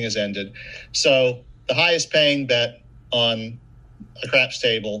thing is ended. So the highest paying bet on a craps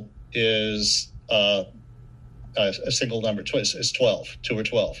table is a single number is 12, 2 or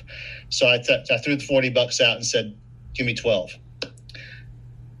 12. So I threw the $40 out and said, give me 12.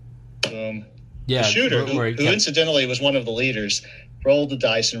 Boom. Yeah, the shooter, who incidentally was one of the leaders, rolled the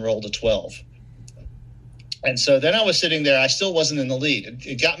dice and rolled a 12. And so then I was sitting there. I still wasn't in the lead.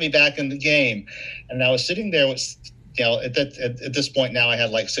 It got me back in the game. And I was sitting there with, at this point now I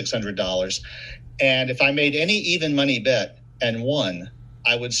had like $600. And if I made any even money bet and won,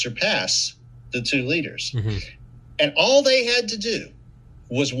 I would surpass the 2 leaders. Mm-hmm. And all they had to do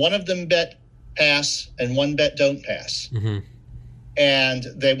was one of them bet pass and one bet don't pass. Mm-hmm. And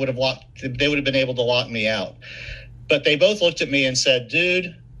they would have been able to lock me out. But they both looked at me and said,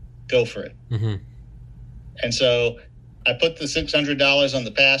 dude, go for it. Mm-hmm. And so I put the $600 on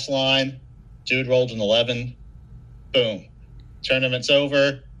the pass line. Dude rolled an 11. Boom. Tournament's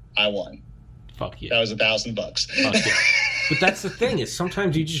over. I won. Fuck yeah. That was $1,000. Fuck yeah. But that's the thing is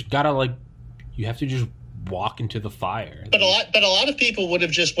sometimes you just gotta you have to just walk into the fire. But a lot of people would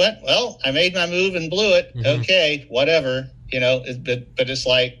have just went, well, I made my move and blew it. Mm-hmm. Okay, whatever. But it's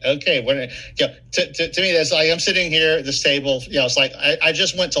like, okay, to me, that's like, I'm sitting here at this table, it's like, I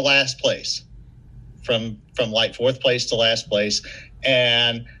just went to last place from like 4th place to last place.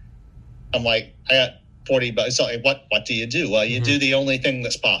 And I'm like, I got $40. So what do you do? Well, you do the only thing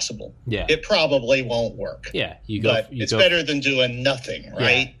that's possible. Yeah. It probably won't work. Yeah. It's better than doing nothing,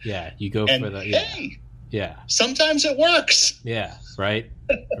 right? Yeah. You go for the, yeah. Hey, yeah. Sometimes it works. Yeah. Right.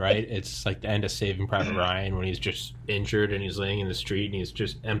 Right. It's like the end of Saving Private Ryan when he's just injured and he's laying in the street and he's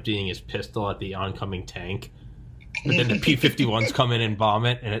just emptying his pistol at the oncoming tank. But then the P-51s come in and bomb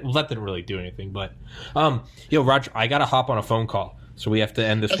it, and that didn't really do anything. But, Roger, I gotta hop on a phone call, so we have to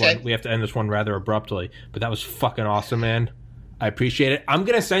end this one. We have to end this one rather abruptly. But that was fucking awesome, man. I appreciate it. I'm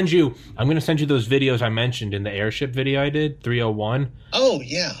gonna send you those videos I mentioned in the airship video I did, 301. Oh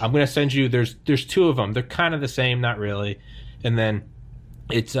yeah. I'm gonna send you. There's two of them. They're kind of the same, not really. And then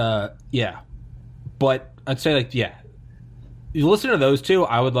it's yeah, but I'd say like yeah. You listen to those two.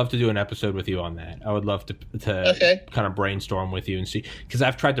 I would love to do an episode with you on that. I would love to kind of brainstorm with you and see, because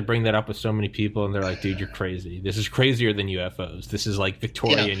I've tried to bring that up with so many people, and they're like, "Dude, you're crazy. This is crazier than UFOs. This is like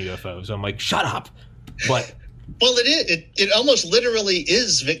Victorian UFOs." I'm like, "Shut up!" But well, it is. It almost literally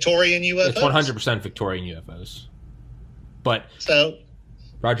is Victorian UFOs. It's 100% Victorian UFOs. But so,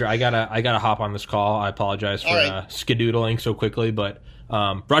 Roger, I gotta hop on this call. I apologize for skedoodling so quickly, but.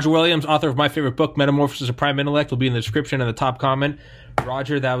 Roger Williams, author of my favorite book, Metamorphosis of Prime Intellect, will be in the description and the top comment.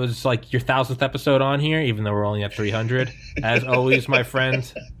 Roger, that was like your 1,000th episode on here, even though we're only at 300. As always, my friend,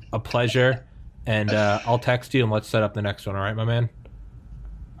 a pleasure. And I'll text you and let's set up the next one. All right, my man?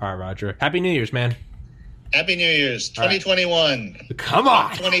 All right, Roger. Happy New Year's, man. Happy New Year's, 2021. Right. Come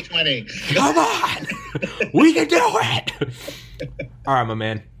on. 2020. Come on. We can do it. All right, my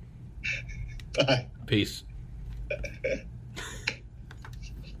man. Bye. Peace.